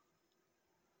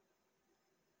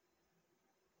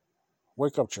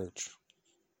 Wake up, church.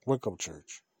 Wake up,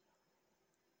 church.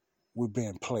 We're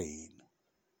being played.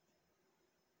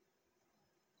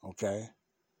 Okay?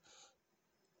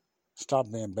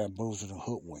 Stop being bamboozled and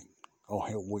hoodwinked. Or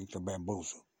hoodwinked and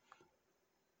bamboozled.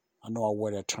 I know I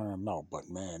wear that term out, but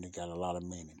man, it got a lot of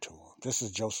meaning to it. This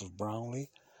is Joseph Brownlee.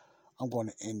 I'm going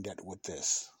to end that with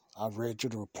this. I've read you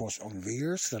the reports on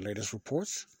Vears, the latest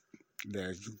reports.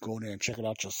 There, you go there and check it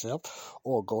out yourself,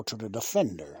 or go to the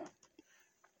Defender.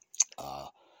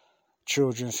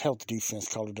 Children's Health Defense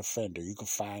called the Defender. You can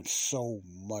find so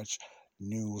much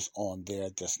news on there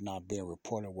that's not being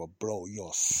reported will blow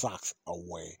your socks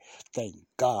away. Thank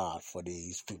God for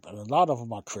these people. And a lot of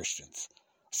them are Christians,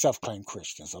 self-claimed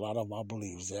Christians. A lot of them, I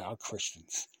believe, they are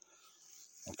Christians.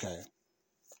 Okay?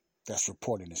 That's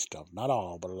reporting this stuff. Not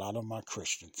all, but a lot of them are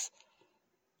Christians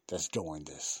that's doing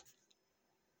this.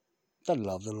 They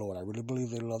love the Lord. I really believe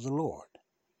they love the Lord.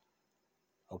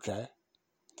 Okay?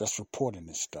 That's reporting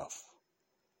this stuff.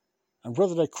 And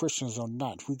whether they're Christians or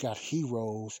not, we got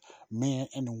heroes, men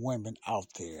and women out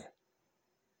there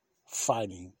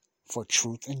fighting for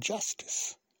truth and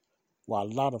justice. While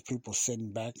a lot of people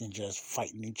sitting back and just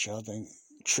fighting each other and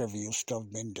trivial stuff,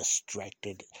 being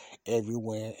distracted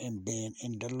everywhere and being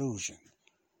in delusion.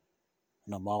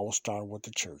 And I'm always starting with the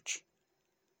church.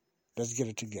 Let's get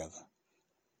it together.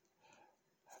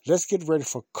 Let's get ready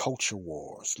for culture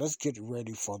wars. Let's get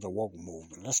ready for the woke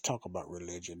movement. Let's talk about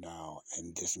religion now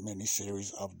in this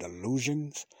mini-series of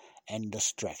Delusions and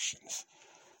Distractions.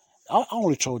 I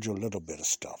only told you a little bit of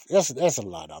stuff. There's a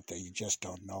lot out there you just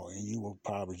don't know, and you will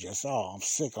probably just, I'm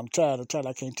sick, I'm tired,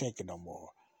 I can't take it no more.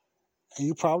 And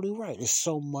you're probably right. There's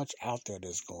so much out there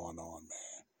that's going on,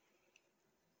 man.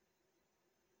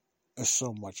 There's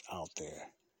so much out there.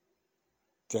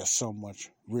 There's so much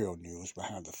real news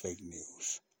behind the fake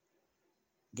news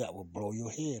that will blow your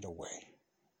head away.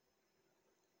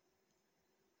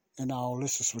 And all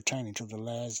this is pertaining to the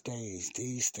last days.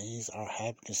 These things are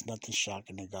happening. It's nothing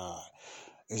shocking to God.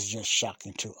 It's just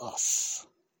shocking to us.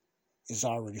 It's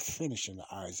already finished in the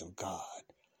eyes of God.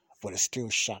 But it's still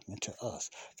shocking to us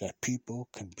that people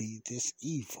can be this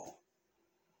evil.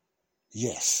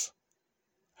 Yes.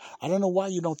 I don't know why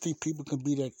you don't think people can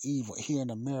be that evil here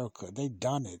in America. They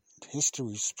done it.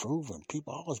 History's proven.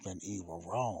 People always been evil,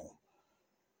 wrong.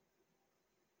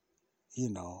 You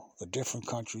know, the different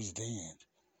countries then.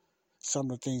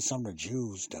 Some of the things some of the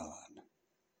Jews done.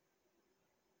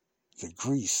 The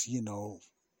Greece, you know,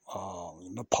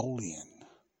 Napoleon.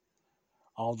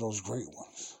 All those great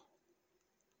ones.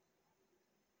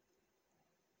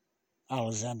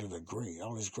 Alexander the Great,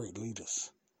 all these great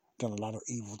leaders. Done a lot of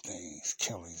evil things,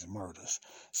 killings, murders,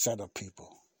 set up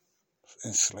people,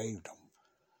 enslaved them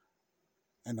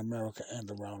in America and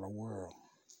around the world.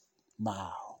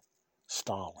 Mao,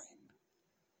 Stalin,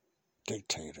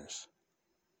 dictators.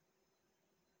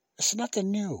 It's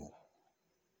nothing new.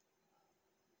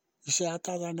 You see, I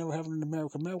thought I never had it in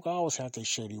America. America always had their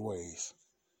shady ways.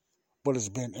 But it's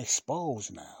been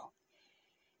exposed now.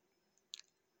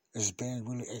 It's been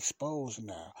really exposed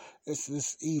now.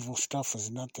 This evil stuff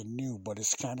is nothing new, but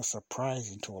it's kind of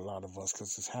surprising to a lot of us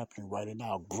because it's happening right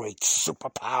now. Great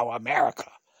superpower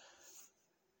America.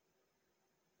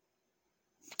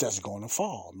 That's going to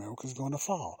fall. America's going to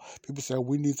fall. People say,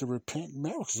 we need to repent.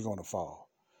 America's going to fall.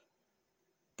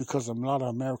 Because a lot of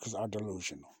Americans are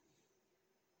delusional.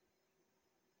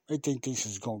 They think this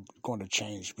is going to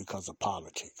change because of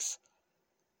politics.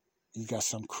 You got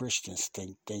some Christians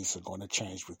think things are going to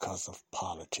change because of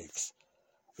politics,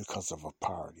 because of a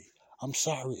party. I'm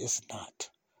sorry, it's not.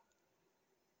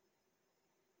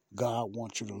 God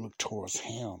wants you to look towards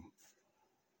Him.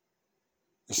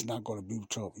 It's not going to be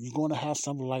trouble. You're going to have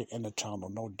some light in the tunnel,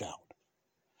 no doubt.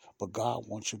 But God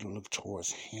wants you to look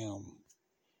towards Him.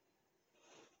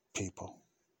 People,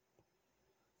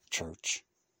 church,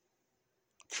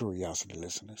 curiosity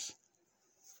listeners.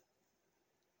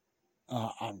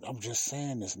 I'm just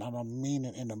saying this, and I don't mean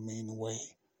it in a mean way.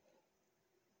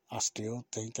 I still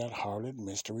think that harlot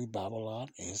mystery Babylon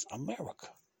is America.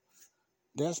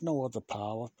 There's no other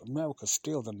power. America's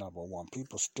still the number one.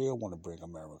 People still want to bring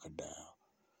America down.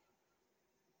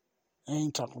 They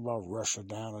ain't talking about Russia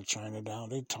down or China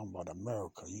down. They talking about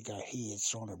America. You got heads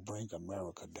trying to bring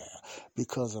America down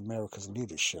because of America's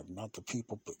leadership, not the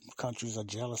people. Countries are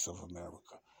jealous of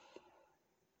America.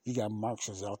 You got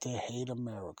Marxists out there hate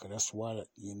America. That's why,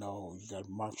 you got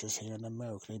Marxists here in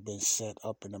America. They've been set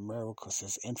up in America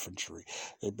since infantry.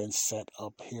 They've been set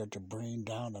up here to bring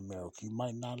down America. You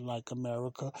might not like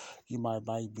America. You might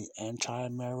be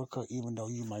anti-America, even though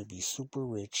you might be super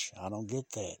rich. I don't get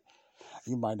that.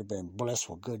 You might have been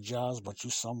blessed with good jobs, but you're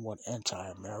somewhat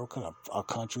anti-America, a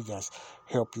country that's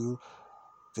helped you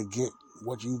to get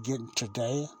what you're getting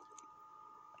today.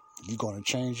 You're going to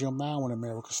change your mind when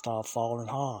America starts falling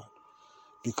hard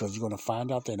because you're going to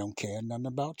find out they don't care nothing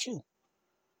about you.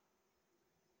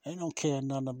 They don't care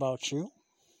nothing about you.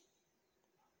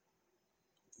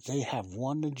 They have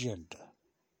one agenda,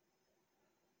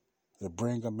 to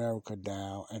bring America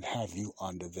down and have you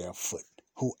under their foot,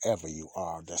 whoever you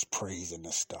are that's praising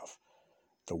this stuff.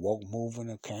 The woke movement,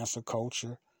 the cancer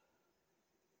culture,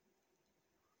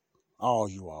 all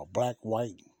you are, black,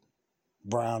 white,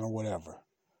 brown, or whatever.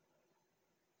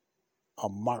 A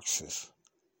Marxist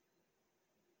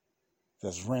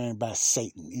that's ran by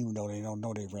Satan, even though they don't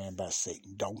know they ran by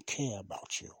Satan, don't care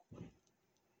about you.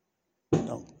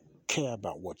 Don't care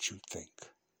about what you think.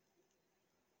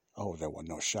 Oh, there was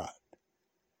no shot.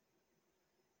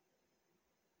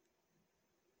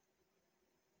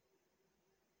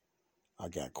 I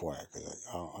got quiet because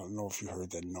I don't know if you heard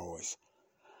that noise.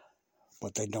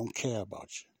 But they don't care about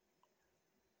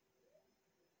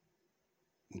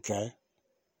you. Okay?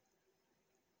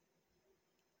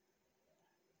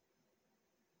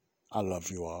 I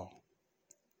love you all.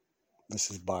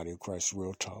 This is Body of Christ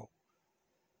Real Talk.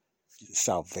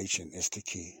 Salvation is the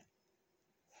key.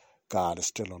 God is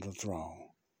still on the throne.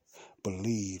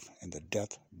 Believe in the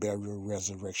death, burial,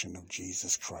 resurrection of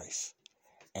Jesus Christ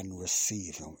and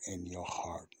receive Him in your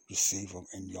heart. Receive Him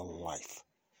in your life.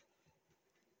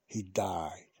 He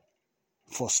died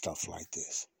for stuff like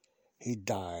this. He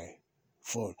died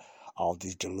for all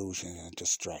these delusions and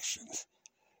distractions.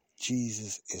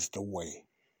 Jesus is the way,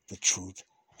 the truth,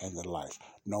 and the life.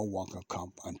 No one can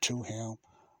come unto Him.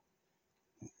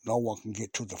 No one can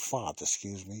get to the Father,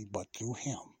 but through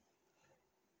Him.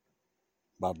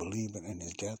 By believing in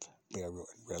His death, burial,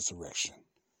 and resurrection.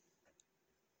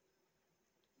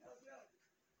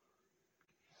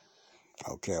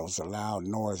 Okay, it was a loud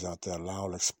noise out there, a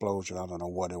loud explosion. I don't know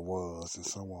what it was. And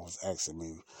someone was asking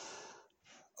me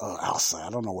outside.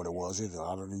 I don't know what it was either.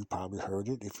 I don't know, you probably heard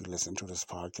it. If you listen to this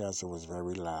podcast, it was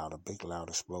very loud, a big loud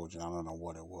explosion. I don't know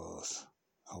what it was.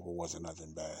 I hope it wasn't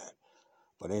nothing bad.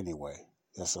 But anyway,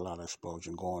 there's a lot of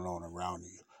explosion going on around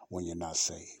you when you're not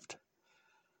saved.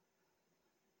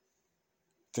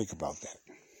 Think about that.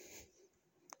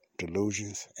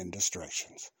 Delusions and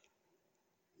distractions.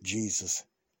 Jesus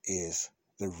is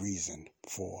the reason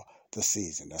for the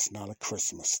season. That's not a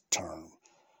Christmas term.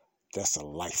 That's a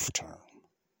life term.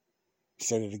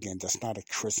 Said it again, that's not a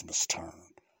Christmas term.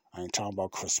 I ain't talking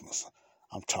about Christmas.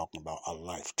 I'm talking about a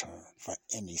life term for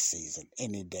any season,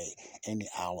 any day, any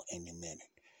hour, any minute.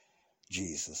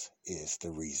 Jesus is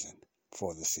the reason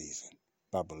for the season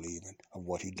by believing of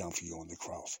what he done for you on the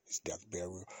cross. His death,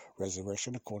 burial,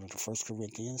 resurrection, according to 1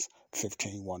 Corinthians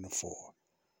 15:1-4.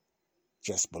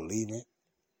 Just believe it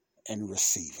and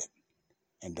receive it,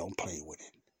 and don't play with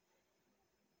it.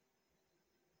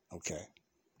 Okay?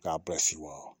 God bless you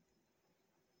all.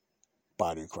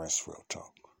 Body of Christ Real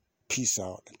Talk. Peace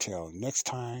out. Until next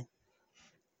time,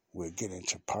 we'll get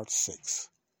into part 6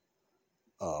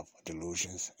 of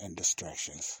Delusions and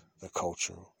Distractions, the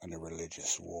cultural and the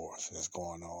religious wars that's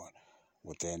going on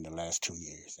within the last 2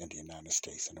 years in the United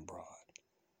States and abroad.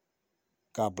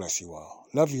 God bless you all.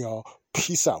 Love you all.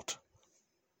 Peace out.